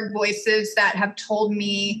 I've heard voices that have told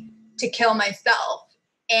me to kill myself.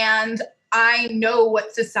 And I know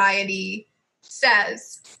what society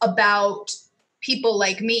says about people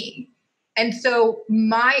like me. And so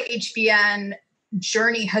my HBN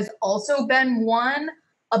journey has also been one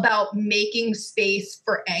about making space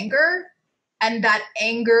for anger, and that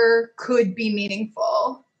anger could be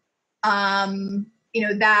meaningful. You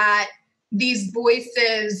know, that these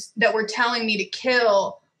voices that were telling me to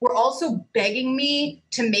kill were also begging me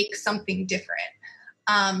to make something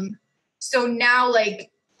different. So now,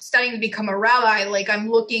 like, studying to become a rabbi, like, I'm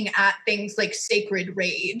looking at things like sacred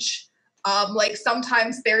rage. Like,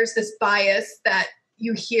 sometimes there's this bias that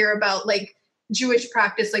you hear about, like, Jewish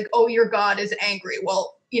practice, like, oh, your God is angry.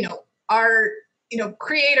 Well, you know, our, you know,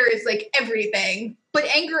 creator is like everything, but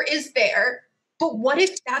anger is there. But what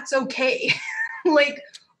if that's okay? Like,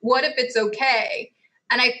 what if it's okay?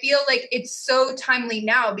 And I feel like it's so timely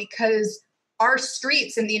now because our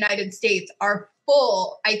streets in the United States are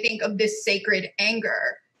full, I think, of this sacred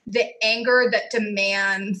anger, the anger that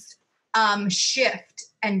demands shift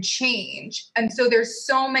and change. And so there's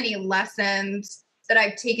so many lessons that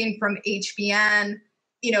I've taken from HBN,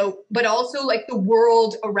 you know, but also, like, the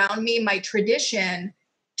world around me, my tradition,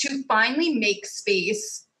 to finally make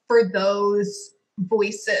space for those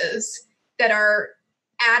voices that are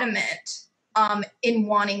adamant in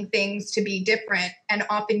wanting things to be different and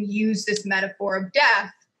often use this metaphor of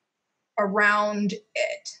death around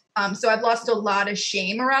it. So I've lost a lot of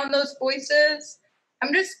shame around those voices.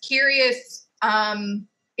 I'm just curious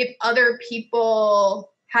if other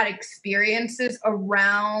people had experiences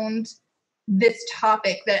around this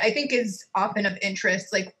topic that I think is often of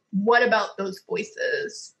interest. Like, what about those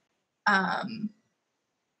voices? So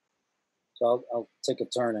I'll take a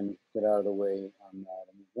turn and get out of the way on that.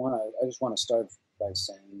 One, I just want to start by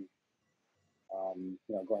saying, you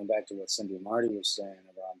know, going back to what Cindy and Marty was saying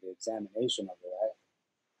about the examination of it,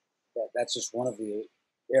 that's just one of the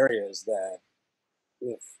areas that,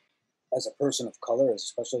 if as a person of color,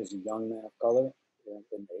 especially as a young man of color,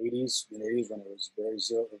 in the 80s, when it was very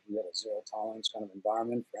zero, we had a zero tolerance kind of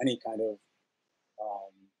environment for any kind of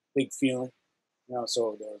big feeling. You know,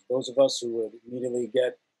 so there was those of us who would immediately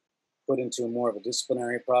get put into more of a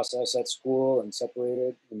disciplinary process at school and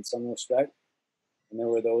separated in some respect. And there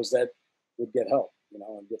were those that would get help, you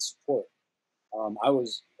know, and get support. I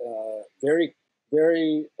was very,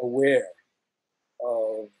 very aware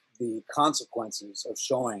of the consequences of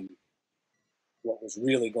showing what was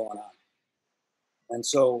really going on. And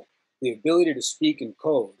so the ability to speak in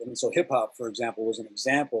code, and so hip hop, for example, was an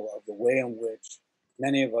example of the way in which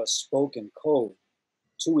many of us spoke in code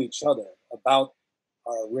to each other about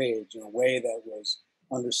our rage in a way that was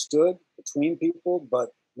understood between people, but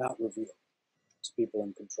not revealed to people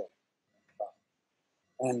in control.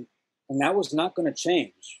 And that was not going to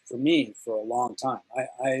change for me for a long time.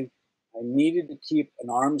 I needed to keep an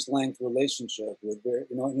arm's length relationship with,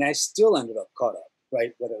 and I still ended up caught up,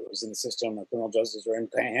 right? Whether it was in the system or criminal justice or in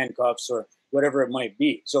handcuffs or whatever it might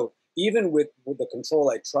be. So even with the control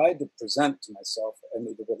I tried to present to myself and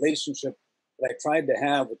the relationship that I tried to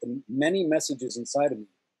have with the many messages inside of me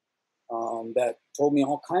that told me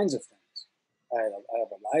all kinds of things. I have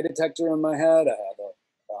a lie detector in my head. I have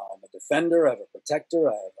a defender. I have a protector.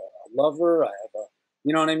 I have a lover. I have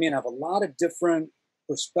you know what I mean? I have a lot of different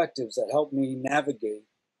perspectives that help me navigate.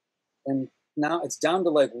 And now it's down to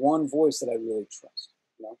like one voice that I really trust,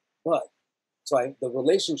 But so the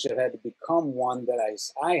relationship had to become one that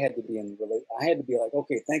I had to be in. I had to be like,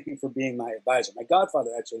 okay, thank you for being my advisor. My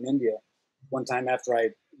godfather actually in India, one time after I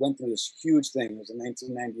went through this huge thing, it was in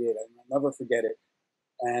 1998. I'll never forget it.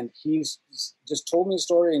 And he's just told me a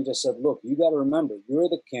story and just said, look, you got to remember, you're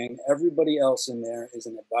the king. Everybody else in there is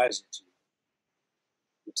an advisor to you.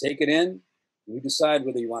 You take it in, and you decide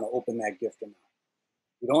whether you want to open that gift or not.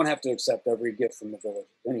 You don't have to accept every gift from the village.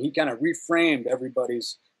 And he kind of reframed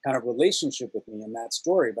everybody's kind of relationship with me in that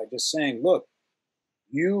story by just saying, look,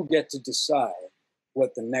 you get to decide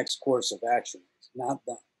what the next course of action is, not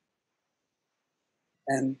them.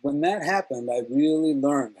 And when that happened, I really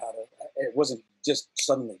learned how to, it wasn't just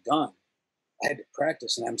suddenly done. I had to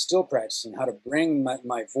practice, and I'm still practicing how to bring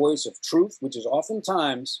my voice of truth, which is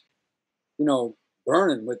oftentimes,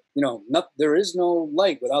 burning with, there is no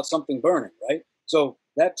light without something burning, right? So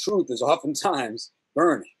that truth is oftentimes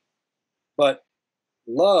burning. But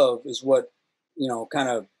love is what, kind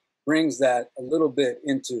of brings that a little bit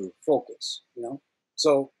into focus,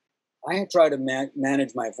 So I try to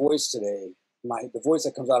manage my voice today. The voice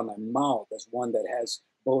that comes out of my mouth is one that has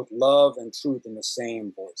both love and truth in the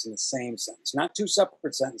same voice, in the same sentence. Not two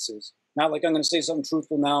separate sentences. Not like I'm going to say something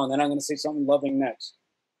truthful now and then I'm going to say something loving next.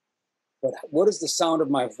 But what is the sound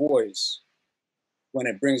of my voice when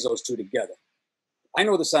it brings those two together? I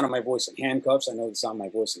know the sound of my voice in handcuffs. I know the sound of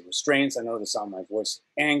my voice in restraints. I know the sound of my voice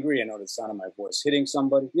angry. I know the sound of my voice hitting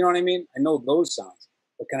somebody. You know what I mean? I know those sounds.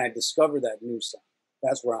 But can I discover that new sound?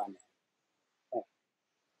 That's where I'm at.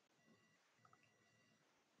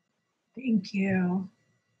 Thank you.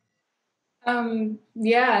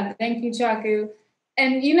 Yeah, thank you, Chaku.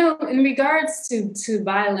 And, in regards to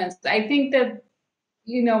violence, I think that,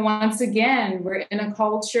 once again, we're in a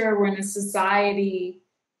culture, we're in a society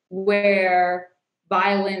where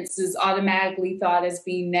violence is automatically thought as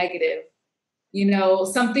being negative.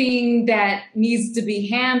 Something that needs to be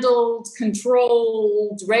handled,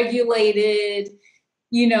 controlled, regulated.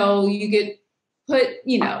 You get put,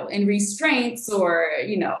 in restraints or,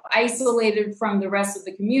 isolated from the rest of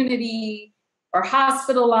the community or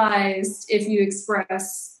hospitalized if you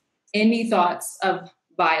express any thoughts of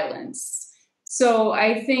violence. So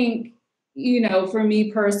I think, for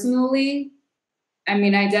me personally,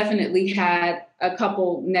 I definitely had a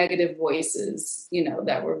couple negative voices,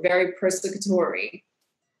 that were very persecutory,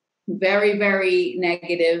 very, very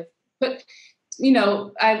negative. But,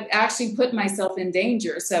 I actually put myself in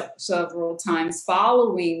danger several times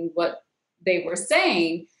following what they were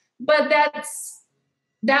saying. But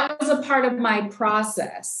that was a part of my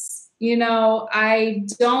process. I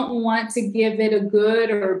don't want to give it a good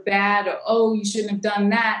or bad or, oh, you shouldn't have done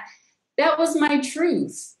that. That was my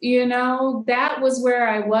truth. That was where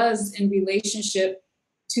I was in relationship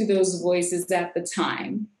to those voices at the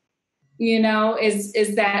time,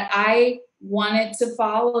 is that I wanted to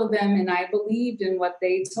follow them and I believed in what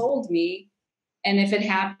they told me. And if it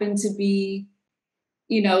happened to be,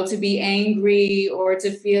 to be angry or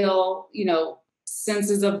to feel,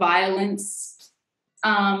 senses of violence,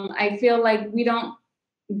 I feel like we don't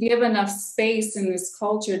give enough space in this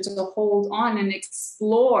culture to hold on and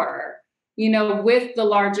explore, with the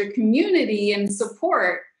larger community and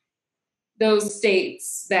support those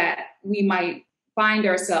states that we might find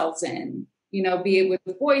ourselves in, be it with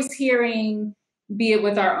voice hearing, be it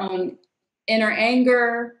with our own inner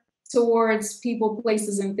anger towards people,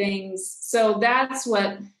 places, and things. So that's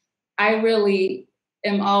what I really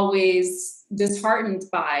am always disheartened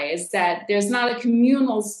by, is that there's not a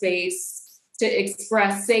communal space to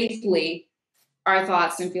express safely our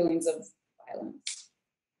thoughts and feelings of violence.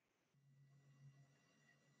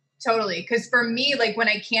 Totally. Because for me, like when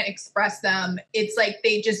I can't express them, it's like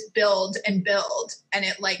they just build and build and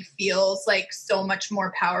it like feels like so much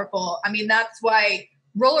more powerful. That's why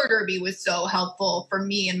roller derby was so helpful for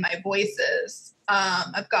me and my voices.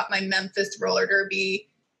 I've got my Memphis roller derby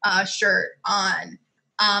shirt on.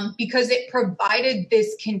 because it provided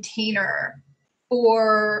this container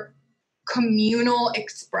for communal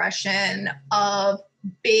expression of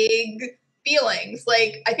big feelings.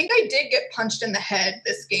 Like, I think I did get punched in the head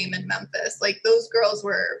this game in Memphis. Like, those girls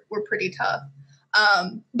were pretty tough.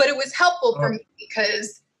 But it was helpful for me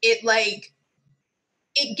because it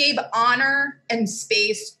gave honor and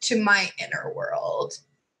space to my inner world.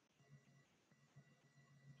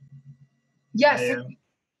 Yes.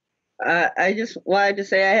 I just wanted to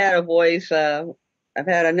say I had a voice. I've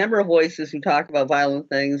had a number of voices who talk about violent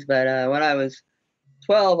things, but when I was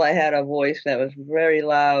 12, I had a voice that was very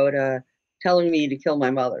loud, telling me to kill my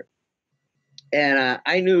mother. And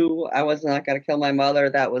I knew I was not going to kill my mother.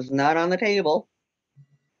 That was not on the table.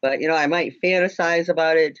 But, I might fantasize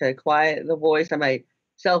about it to quiet the voice. I might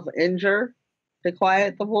self-injure to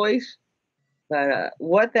quiet the voice. But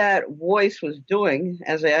what that voice was doing,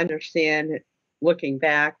 as I understand it, looking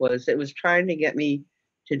back, was it was trying to get me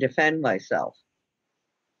to defend myself.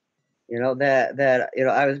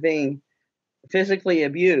 I was being physically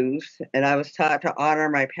abused, and I was taught to honor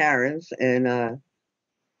my parents and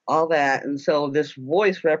all that. And so this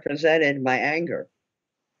voice represented my anger,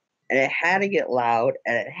 and it had to get loud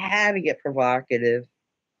and it had to get provocative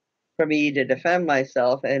for me to defend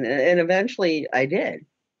myself. And eventually I did.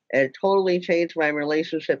 It totally changed my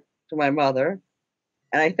relationship to my mother.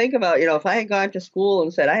 And I think about, if I had gone to school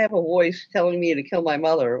and said, I have a voice telling me to kill my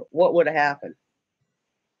mother, what would have happened?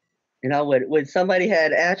 Would somebody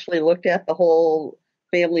had actually looked at the whole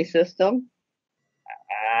family system?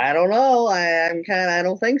 I don't know. I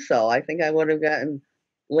don't think so. I think I would have gotten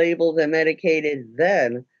labeled and medicated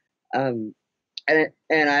then. And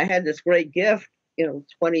I had this great gift,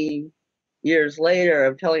 20 years later,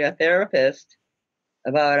 of telling a therapist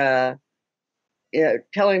about,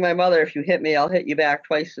 telling my mother, if you hit me, I'll hit you back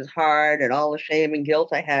twice as hard, and all the shame and guilt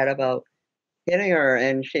I had about hitting her.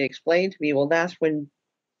 And she explained to me, well, that's when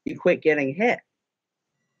you quit getting hit.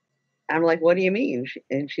 I'm like, what do you mean?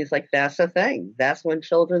 And she's like, that's the thing. That's when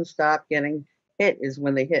children stop getting hit, is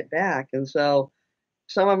when they hit back. And so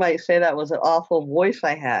someone might say that was an awful voice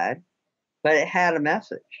I had, but it had a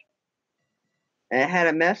message. And it had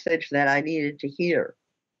a message that I needed to hear.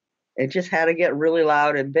 It just had to get really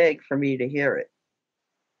loud and big for me to hear it.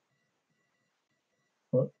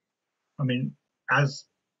 Well,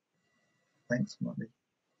 thanks, Molly.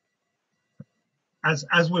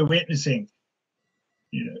 As we're witnessing,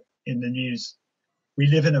 in the news, we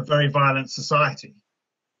live in a very violent society.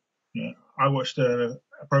 I watched a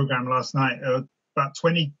program last night, about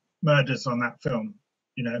 20 murders on that film,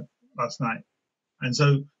 last night. And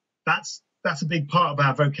so that's a big part of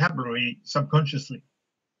our vocabulary subconsciously.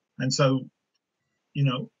 And so,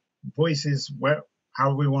 voices,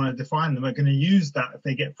 how we want to define them, are going to use that if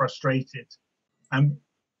they get frustrated. And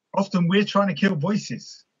often we're trying to kill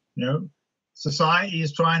voices. Society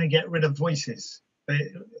is trying to get rid of voices.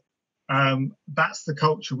 That's the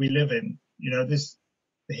culture we live in.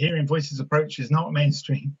 The hearing voices approach is not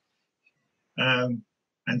mainstream. And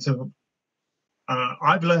so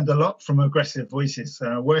I've learned a lot from aggressive voices.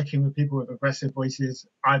 Working with people with aggressive voices,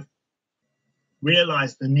 I've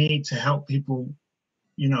realized the need to help people,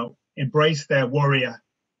 embrace their warrior,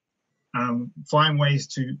 find ways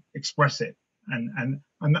to express it. And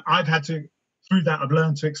I've had to, through that, I've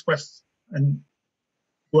learned to express and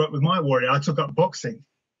work with my warrior. I took up boxing.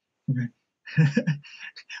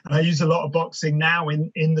 I use a lot of boxing now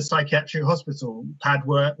in the psychiatric hospital. Pad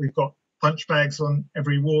work, we've got punch bags on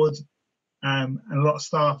every ward, and a lot of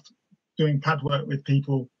staff doing pad work with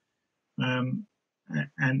people. And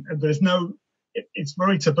there's it's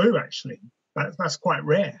very taboo, actually. That's quite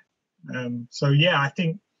rare. So yeah, I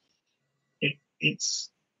think it's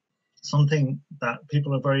something that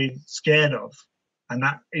people are very scared of, and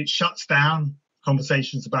that it shuts down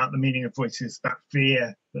conversations about the meaning of voices, that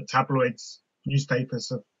fear that tabloids,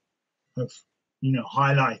 newspapers have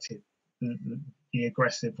highlighted the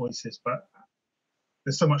aggressive voices. But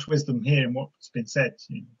there's so much wisdom here in what's been said,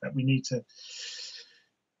 that we need to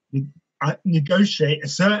negotiate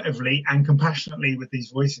assertively and compassionately with these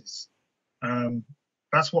voices.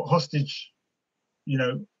 That's what hostage,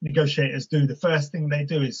 negotiators do. The first thing they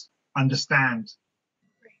do is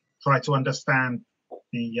try to understand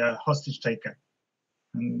the hostage taker.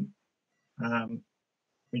 And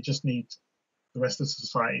we just need the rest of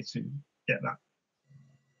society to get that.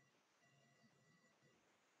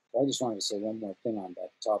 I just wanted to say one more thing on that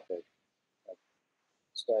topic.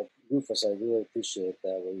 Rufus, I really appreciate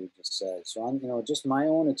that, what you just said. So just my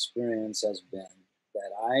own experience has been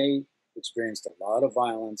that I experienced a lot of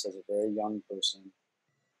violence as a very young person,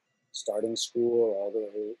 starting school all the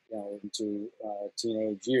way into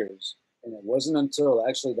teenage years. it wasn't until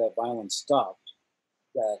actually that violence stopped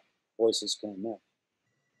that voices came in.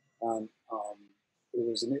 And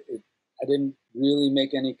I didn't really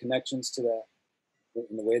make any connections to that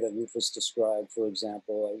in the way that Rufus described, for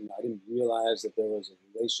example. I didn't realize that there was a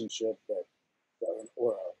relationship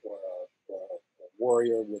or a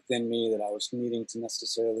warrior within me that I was needing to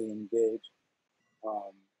necessarily engage.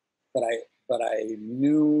 But I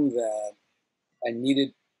knew that I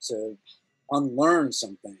needed to unlearn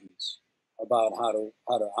some things about how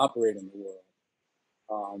to operate in the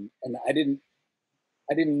world. And I didn't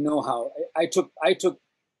know how.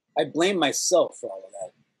 I blamed myself for all of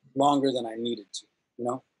that longer than I needed to.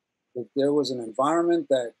 If there was an environment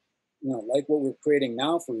that, like what we're creating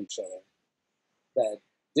now for each other, that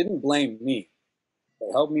didn't blame me,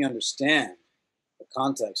 but helped me understand the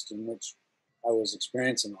context in which I was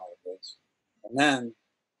experiencing all of this, and then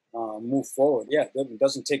move forward. Yeah, it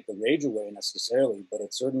doesn't take the rage away necessarily, but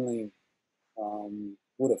it certainly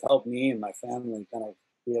would have helped me and my family kind of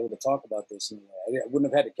be able to talk about this in a way. I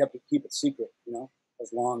wouldn't have had to keep it secret,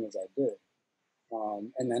 as long as I did,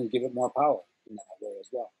 and then give it more power in that way as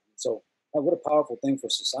well. So, what a powerful thing for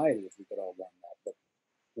society if we could all learn that. But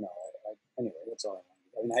anyway, that's all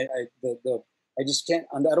I want. I just can't.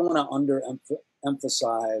 I don't want to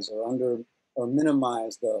emphasize or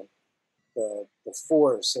minimize the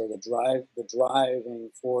force or the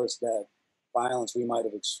driving force that violence we might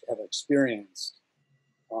have experienced.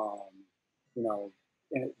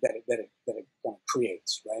 That it kind of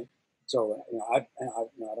creates, right? So I don't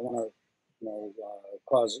want to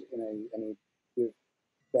cause any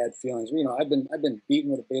bad feelings. I've been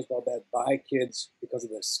beaten with a baseball bat by kids because of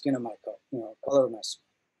the skin of my color of my skin.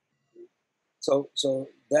 So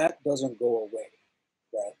that doesn't go away.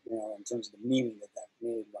 That in terms of the meaning that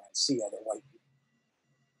made when I see other white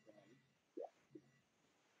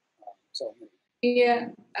people. Yeah,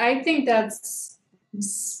 I think that's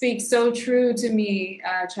speaks so true to me,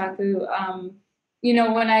 Chaku.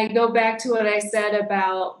 When I go back to what I said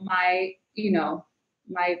about my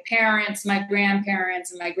parents, my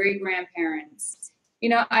grandparents, and my great-grandparents,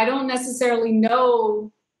 I don't necessarily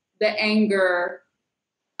know the anger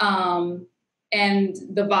and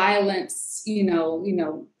the violence,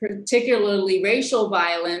 particularly racial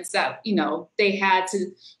violence that, they had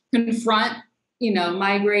to confront,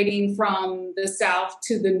 migrating from the South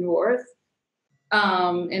to the North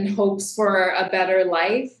in hopes for a better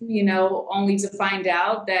life, only to find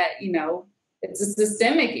out that, it's a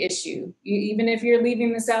systemic issue. Even if you're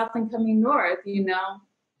leaving the South and coming North,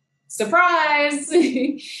 surprise,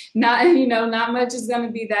 not much is going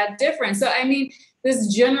to be that different. So, I mean,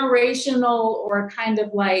 this generational or kind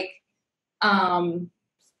of like,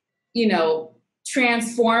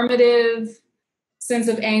 transformative sense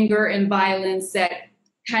of anger and violence that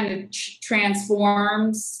kind of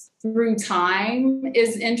transforms through time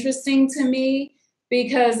is interesting to me,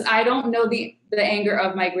 because I don't know the anger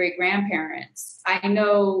of my great-grandparents. I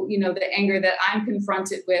know, the anger that I'm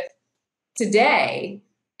confronted with today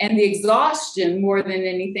and the exhaustion more than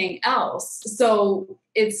anything else. So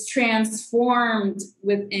it's transformed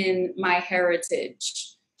within my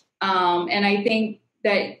heritage. And I think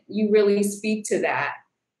that you really speak to that.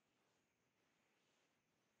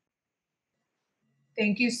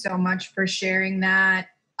 Thank you so much for sharing that.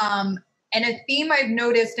 And a theme I've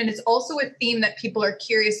noticed, and it's also a theme that people are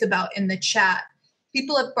curious about in the chat,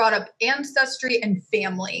 people have brought up ancestry and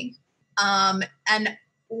family. And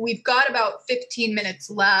we've got about 15 minutes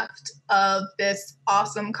left of this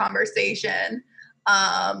awesome conversation.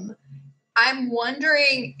 I'm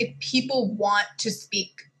wondering if people want to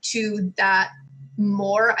speak to that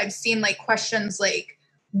more. I've seen like questions like,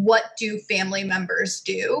 what do family members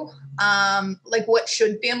do? Like, what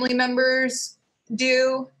should family members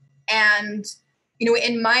do? And,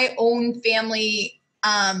 in my own family,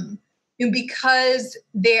 because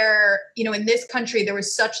in this country, there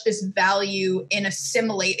was such this value in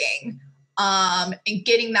assimilating and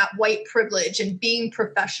getting that white privilege and being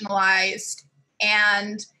professionalized.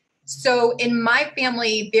 And so in my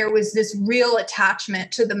family, there was this real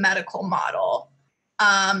attachment to the medical model.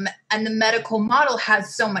 And the medical model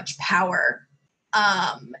has so much power.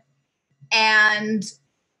 And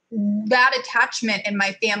that attachment in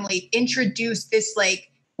my family introduced this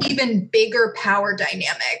like even bigger power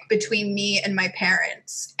dynamic between me and my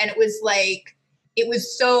parents. And it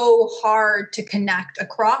was so hard to connect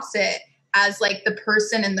across it as like the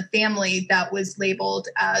person in the family that was labeled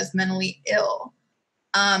as mentally ill.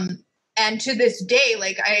 And to this day,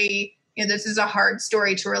 like this is a hard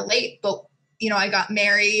story to relate, but I got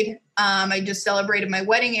married. I just celebrated my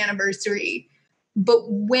wedding anniversary. But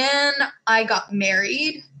when I got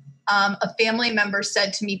married, a family member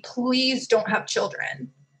said to me, please don't have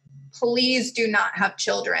children. Please do not have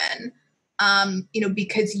children,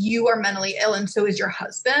 because you are mentally ill and so is your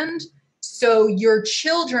husband. So your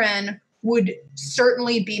children would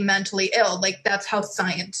certainly be mentally ill. Like, that's how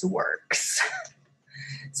science works.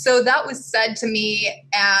 So that was said to me,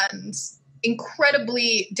 and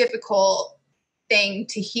incredibly difficult thing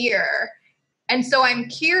to hear. And so I'm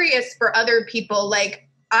curious for other people, like,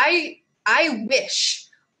 I wish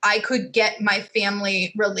I could get my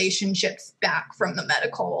family relationships back from the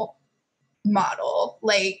medical model.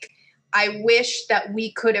 Like, I wish that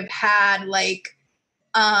we could have had, like,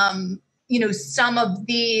 some of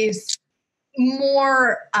these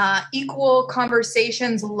more equal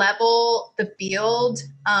conversations level the field,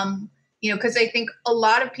 because I think a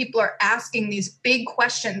lot of people are asking these big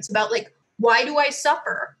questions about, like, why do I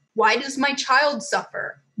suffer? Why does my child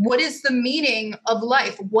suffer? What is the meaning of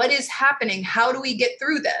life? What is happening? How do we get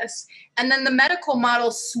through this? And then the medical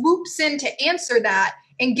model swoops in to answer that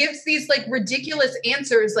and gives these, like, ridiculous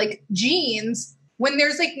answers like genes, when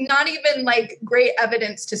there's, like, not even, like, great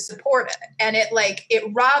evidence to support it. And it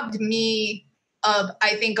robbed me of,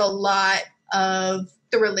 I think, a lot of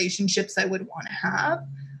the relationships I would want to have.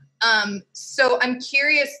 So I'm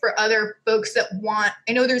curious for other folks that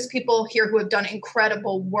I know there's people here who have done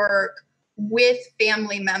incredible work with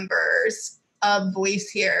family members of voice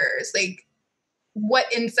hearers. Like,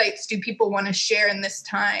 what insights do people want to share in this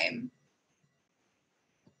time?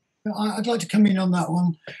 I'd like to come in on that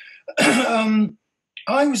one.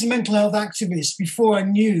 I was a mental health activist before I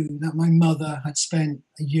knew that my mother had spent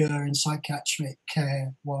a year in psychiatric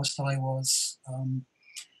care whilst I was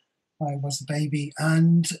a baby,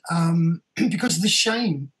 and because of the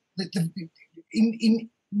shame that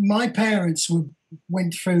my parents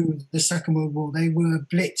went through the Second World War. They were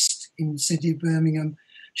blitzed in the city of Birmingham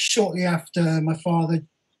shortly after my father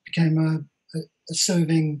became a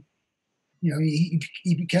serving.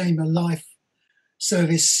 He became a life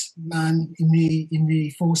service man in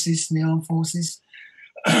the forces, in the armed forces.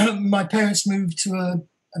 My parents moved to a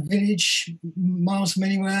village miles from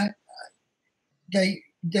anywhere. They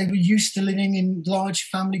were used to living in large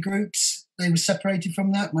family groups. They were separated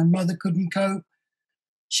from that. My mother couldn't cope.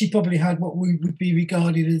 She probably had what would be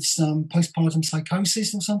regarded as postpartum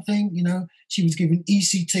psychosis or something. She was given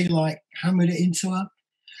ECT, like, hammered it into her.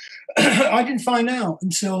 I didn't find out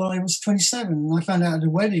until I was 27. And I found out at a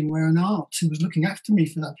wedding where an aunt who was looking after me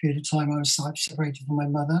for that period of time I was separated from my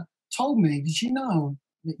mother told me, did you know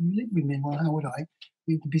that you live with me? Well, how would I?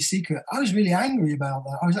 It would be secret. I was really angry about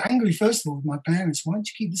that. I was angry, first of all, with my parents. Why did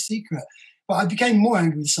you keep the secret? But I became more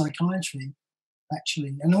angry with psychiatry,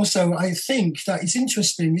 actually. And also, I think that it's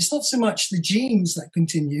interesting. It's not so much the genes that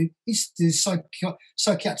continue. It's the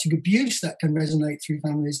psychiatric abuse that can resonate through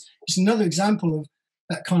families. It's another example of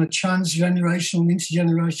that kind of transgenerational,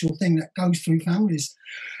 intergenerational thing that goes through families.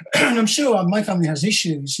 And I'm sure my family has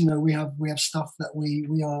issues. We have stuff that we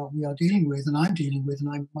are dealing with, and I'm dealing with,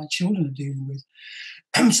 and my children are dealing with.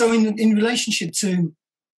 So in relationship to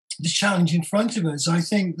the challenge in front of us, I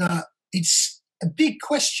think that it's a big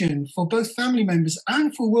question for both family members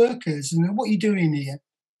and for workers. What are you doing here?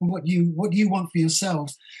 And what do you want for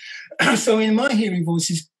yourselves? So in my Hearing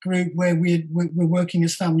Voices group, where we're working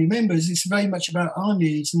as family members, it's very much about our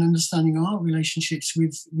needs and understanding our relationships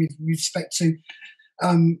with respect to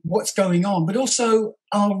what's going on, but also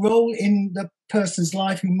our role in the person's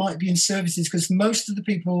life who might be in services, because most of the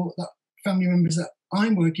family members that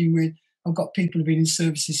I'm working with, I've got people who've been in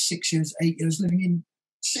services 6 years, 8 years, living in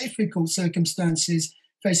difficult circumstances,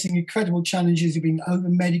 facing incredible challenges of being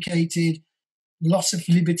over-medicated, loss of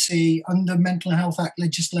liberty, under Mental Health Act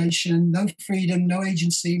legislation, no freedom, no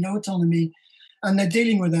agency, no autonomy, and they're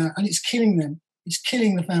dealing with that, and it's killing them. It's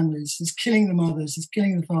killing the families. It's killing the mothers. It's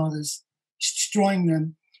killing the fathers. It's destroying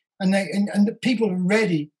them. And the people are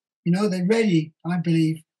ready. They're ready, I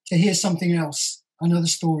believe, to hear something else, another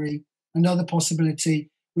story, another possibility,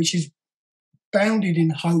 which is bounded in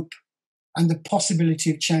hope and the possibility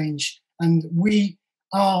of change. And we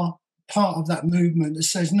are part of that movement that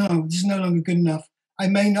says, no, this is no longer good enough. I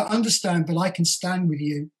may not understand, but I can stand with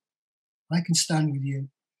you. I can stand with you.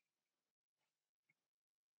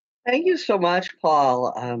 Thank you so much,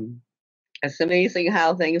 Paul. It's amazing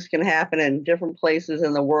how things can happen in different places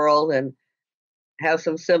in the world and have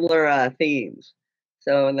some similar themes.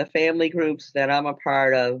 So in the family groups that I'm a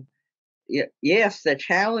part of, yes, the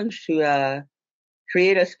challenge to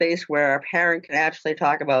create a space where a parent can actually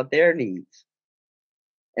talk about their needs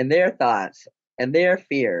and their thoughts and their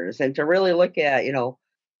fears, and to really look at,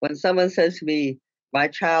 when someone says to me, my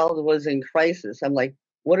child was in crisis, I'm like,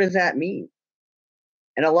 what does that mean?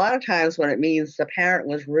 And a lot of times when it means the parent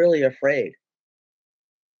was really afraid,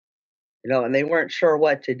 and they weren't sure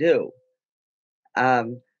what to do.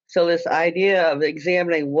 So this idea of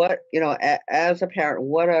examining what, as a parent,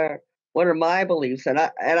 what are my beliefs, and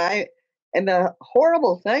the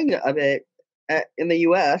horrible thing of it in the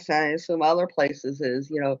U.S. and I assume other places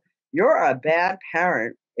is, you're a bad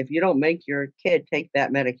parent if you don't make your kid take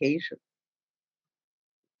that medication.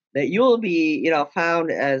 That you will be,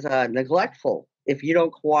 found as neglectful if you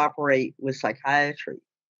don't cooperate with psychiatry.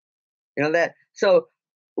 So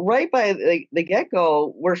right by the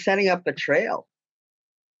get-go, we're setting up a trail.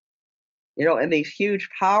 And these huge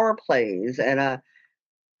power plays, and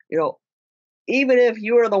even if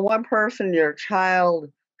you are the one person your child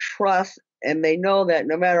trusts, and they know that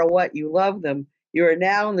no matter what, you love them, you are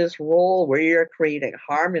now in this role where you're creating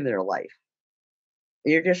harm in their life.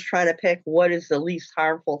 You're just trying to pick what is the least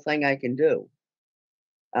harmful thing I can do.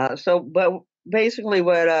 But basically,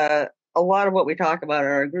 what a lot of what we talk about in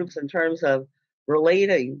our groups in terms of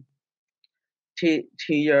relating to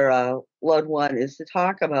your loved one is to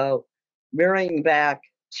talk about mirroring back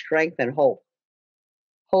strength and hope.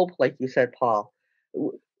 Hope, like you said, Paul.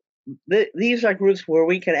 These are groups where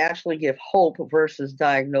we can actually give hope versus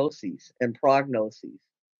diagnoses and prognoses.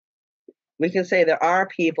 We can say there are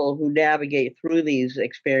people who navigate through these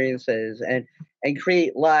experiences and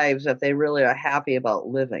create lives that they really are happy about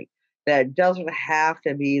living. That doesn't have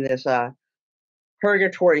to be this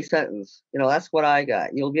purgatory sentence. That's what I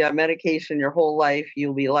got. You'll be on medication your whole life.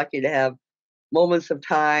 You'll be lucky to have moments of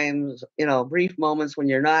times, brief moments when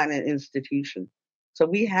you're not in an institution. So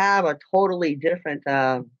we have a totally different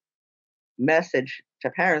message to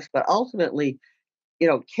parents, but ultimately,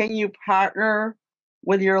 can you partner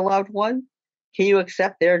with your loved one? Can you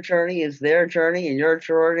accept their journey is their journey and your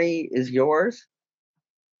journey is yours?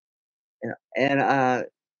 And a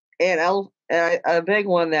big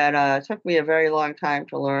one that took me a very long time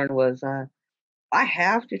to learn was I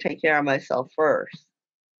have to take care of myself first,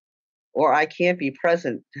 or I can't be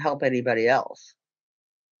present to help anybody else.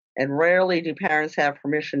 And rarely do parents have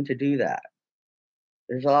permission to do that.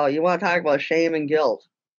 You want to talk about shame and guilt.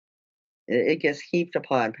 It gets heaped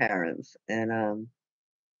upon parents. And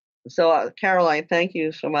so, Caroline, thank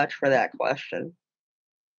you so much for that question.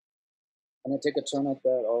 Can I take a turn at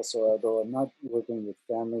that also? Although I'm not working with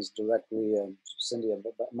families directly, Cindy and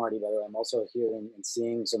Marty, by the way, I'm also hearing and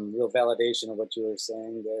seeing some real validation of what you were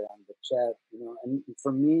saying there on the chat. And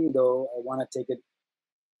for me, though, I want to take it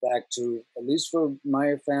back to, at least for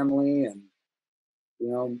my family, and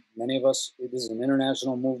many of us, this is an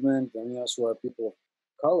international movement, many of us who are people of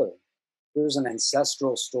color, there's an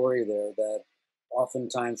ancestral story there that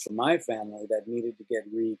oftentimes for my family that needed to get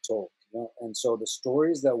retold. And so the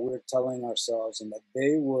stories that we're telling ourselves and that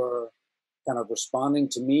they were kind of responding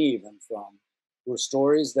to me even from were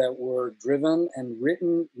stories that were driven and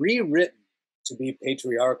rewritten to be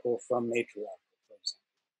patriarchal from matriarchal, for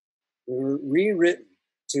example. They were rewritten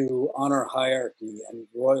to honor hierarchy and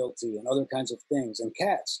royalty and other kinds of things, and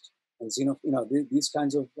caste, and these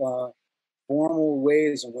kinds of formal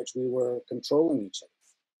ways in which we were controlling each other.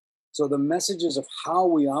 So the messages of how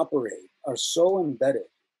we operate are so embedded,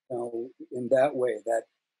 in that way, that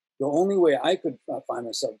the only way I could find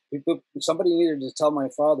myself, somebody needed to tell my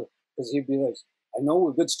father, because he'd be like, I know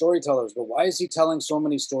we're good storytellers, but why is he telling so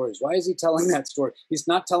many stories? Why is he telling that story? He's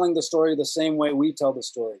not telling the story the same way we tell the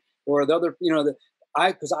story. Or the other,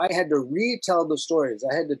 because I had to retell the stories.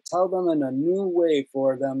 I had to tell them in a new way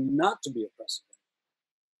for them not to be oppressive.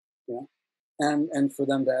 And for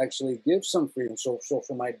them to actually give some freedom. So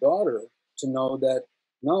for my daughter to know that,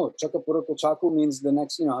 no, Chakapurako Chaku means the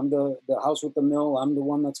next, I'm the house with the mill. I'm the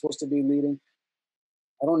one that's supposed to be leading.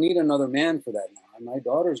 I don't need another man for that now. And my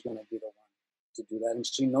daughter's going to be the one to do that. And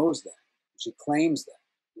she knows that. She claims that,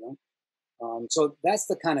 So that's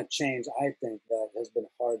the kind of change I think that has been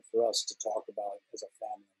hard for us to talk about as a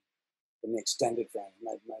family, in the extended family.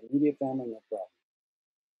 My immediate family, no problem.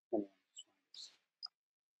 Anyway.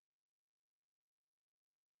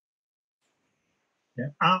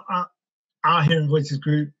 Yeah, our Hearing Voices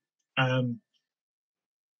group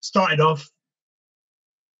started off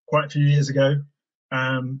quite a few years ago,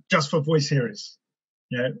 just for voice hearers,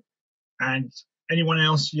 and anyone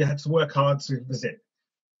else you had to work hard to visit.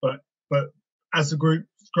 But as the group's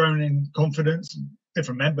grown in confidence,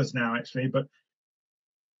 different members now actually, but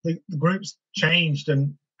the group's changed,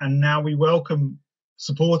 and now we welcome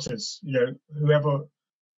supporters. Whoever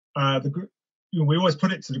the group. We always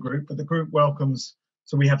put it to the group, but the group welcomes.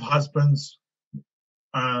 So we have husbands,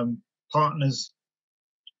 partners,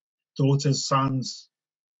 daughters, sons,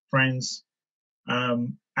 friends,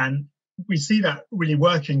 and we see that really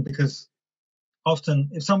working, because often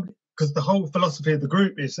if somebody, because the whole philosophy of the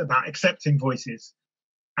group is about accepting voices,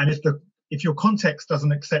 and if your context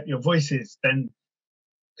doesn't accept your voices, then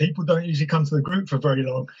people don't usually come to the group for very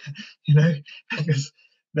long, you know, because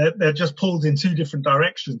they're just pulled in two different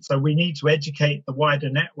directions. So we need to educate the wider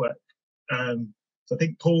network. So I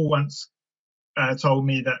think Paul once told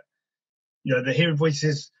me that, you know, the Hearing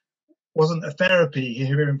Voices wasn't a therapy.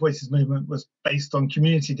 Hearing Voices movement was based on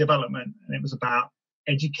community development, and it was about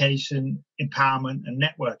education, empowerment, and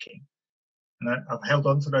networking. And I've held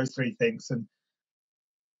on to those three things and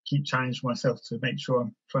keep challenging myself to make sure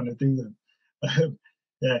I'm trying to do them.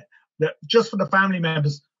 Just for the family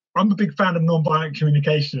members, I'm a big fan of nonviolent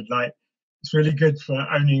communication. Like, it's really good for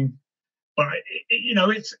owning, but you know,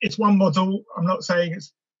 it's one model. I'm not saying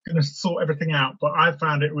it's going to sort everything out, but I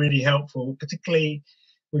found it really helpful, particularly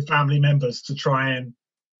with family members, to try and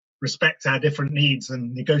respect our different needs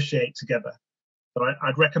and negotiate together. So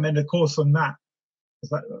I'd recommend a course on that,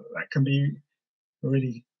 because that can be a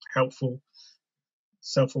really helpful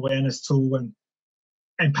self-awareness tool and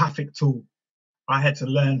empathic tool. I had to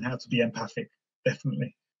learn how to be empathic,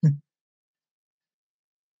 definitely.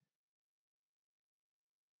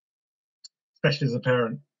 Especially as a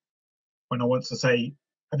parent, when I want to say,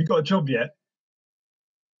 have you got a job yet?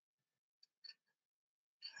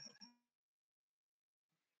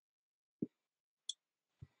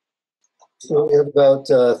 So we have about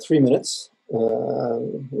 3 minutes.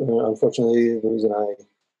 Unfortunately, Louise and I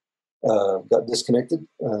got disconnected,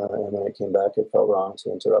 and when I came back, it felt wrong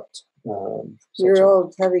to interrupt. You're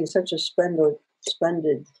all having such a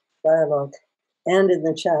splendid dialogue, and in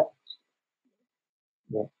the chat.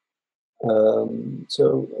 Yeah.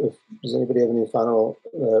 So does anybody have any final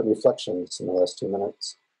reflections in the last 2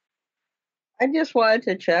 minutes? I just wanted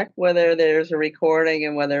to check whether there's a recording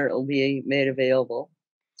and whether it'll be made available.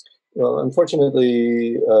 Well,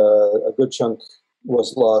 unfortunately, a good chunk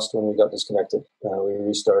was lost when we got disconnected. We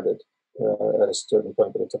restarted at a certain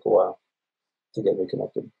point, but it took a while to get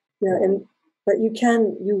reconnected. Yeah, but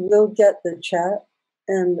you will get the chat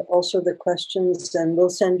and also the questions, and we'll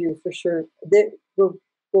send you for sure. We'll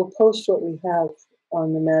post what we have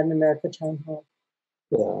on the Mad in America Town Hall.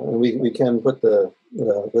 Yeah, and we can put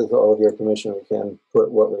with all of your permission, we can put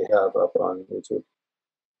what we have up on YouTube.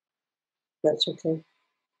 That's okay.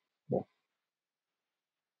 Yeah.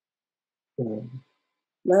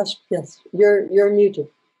 Yes, you're muted,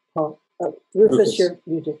 Paul. Rufus, you're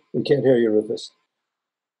muted. We can't hear you, Rufus.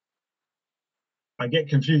 I get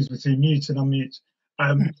confused between mute and unmute.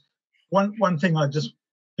 One thing I've just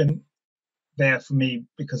been there for me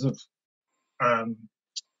because of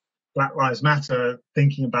Black Lives Matter,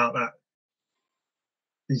 thinking about that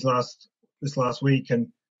this last week,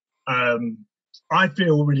 and I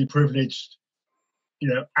feel really privileged, you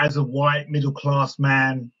know, as a white middle class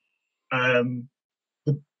man.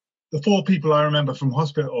 The 4 people I remember from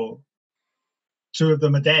hospital, 2 of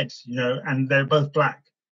them are dead, you know, and they're both black.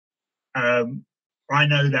 I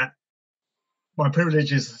know that my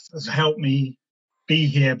privilege has helped me be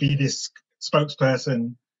here, be this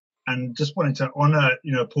spokesperson, and just wanted to honor,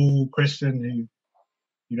 you know, Paul Christian, who,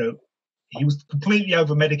 you know, he was completely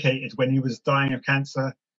over medicated when he was dying of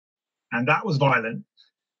cancer, and that was violent.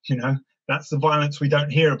 You know, that's the violence we don't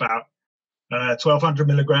hear about. 1,200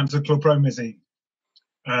 milligrams of chlorpromazine,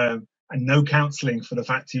 and no counselling for the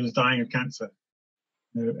fact he was dying of cancer.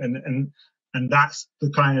 You know, and that's the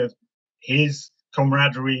kind of his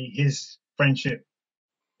camaraderie, his friendship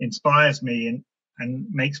inspires me and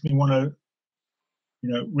makes me want to, you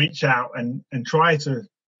know, reach out and try to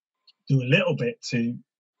do a little bit to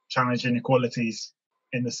challenge inequalities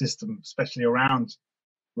in the system, especially around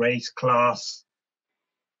race, class,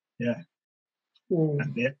 and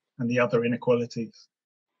the other inequalities.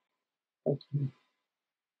 Okay.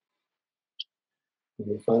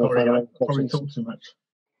 Sorry, I probably talk too much.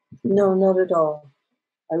 No, not at all.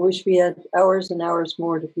 I wish we had hours and hours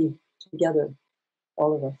more to be together,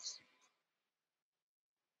 all of us.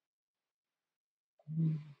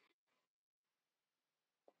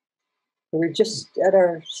 We're just at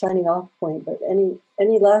our signing off point, but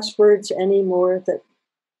any last words, any more that,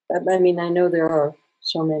 I mean, I know there are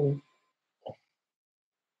so many.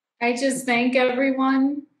 I just thank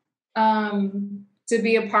everyone to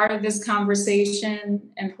be a part of this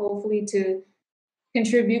conversation and hopefully to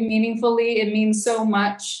contribute meaningfully. It means so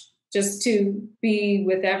much just to be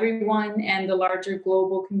with everyone and the larger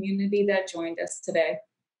global community that joined us today.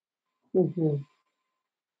 Mm-hmm.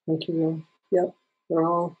 Thank you. Yep, we're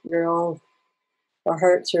all, our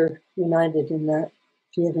hearts are united in that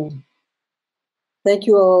feeling. Thank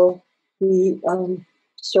you all. We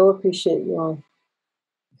so appreciate you all.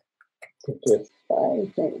 Thank you. Bye.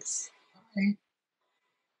 Thanks. Bye.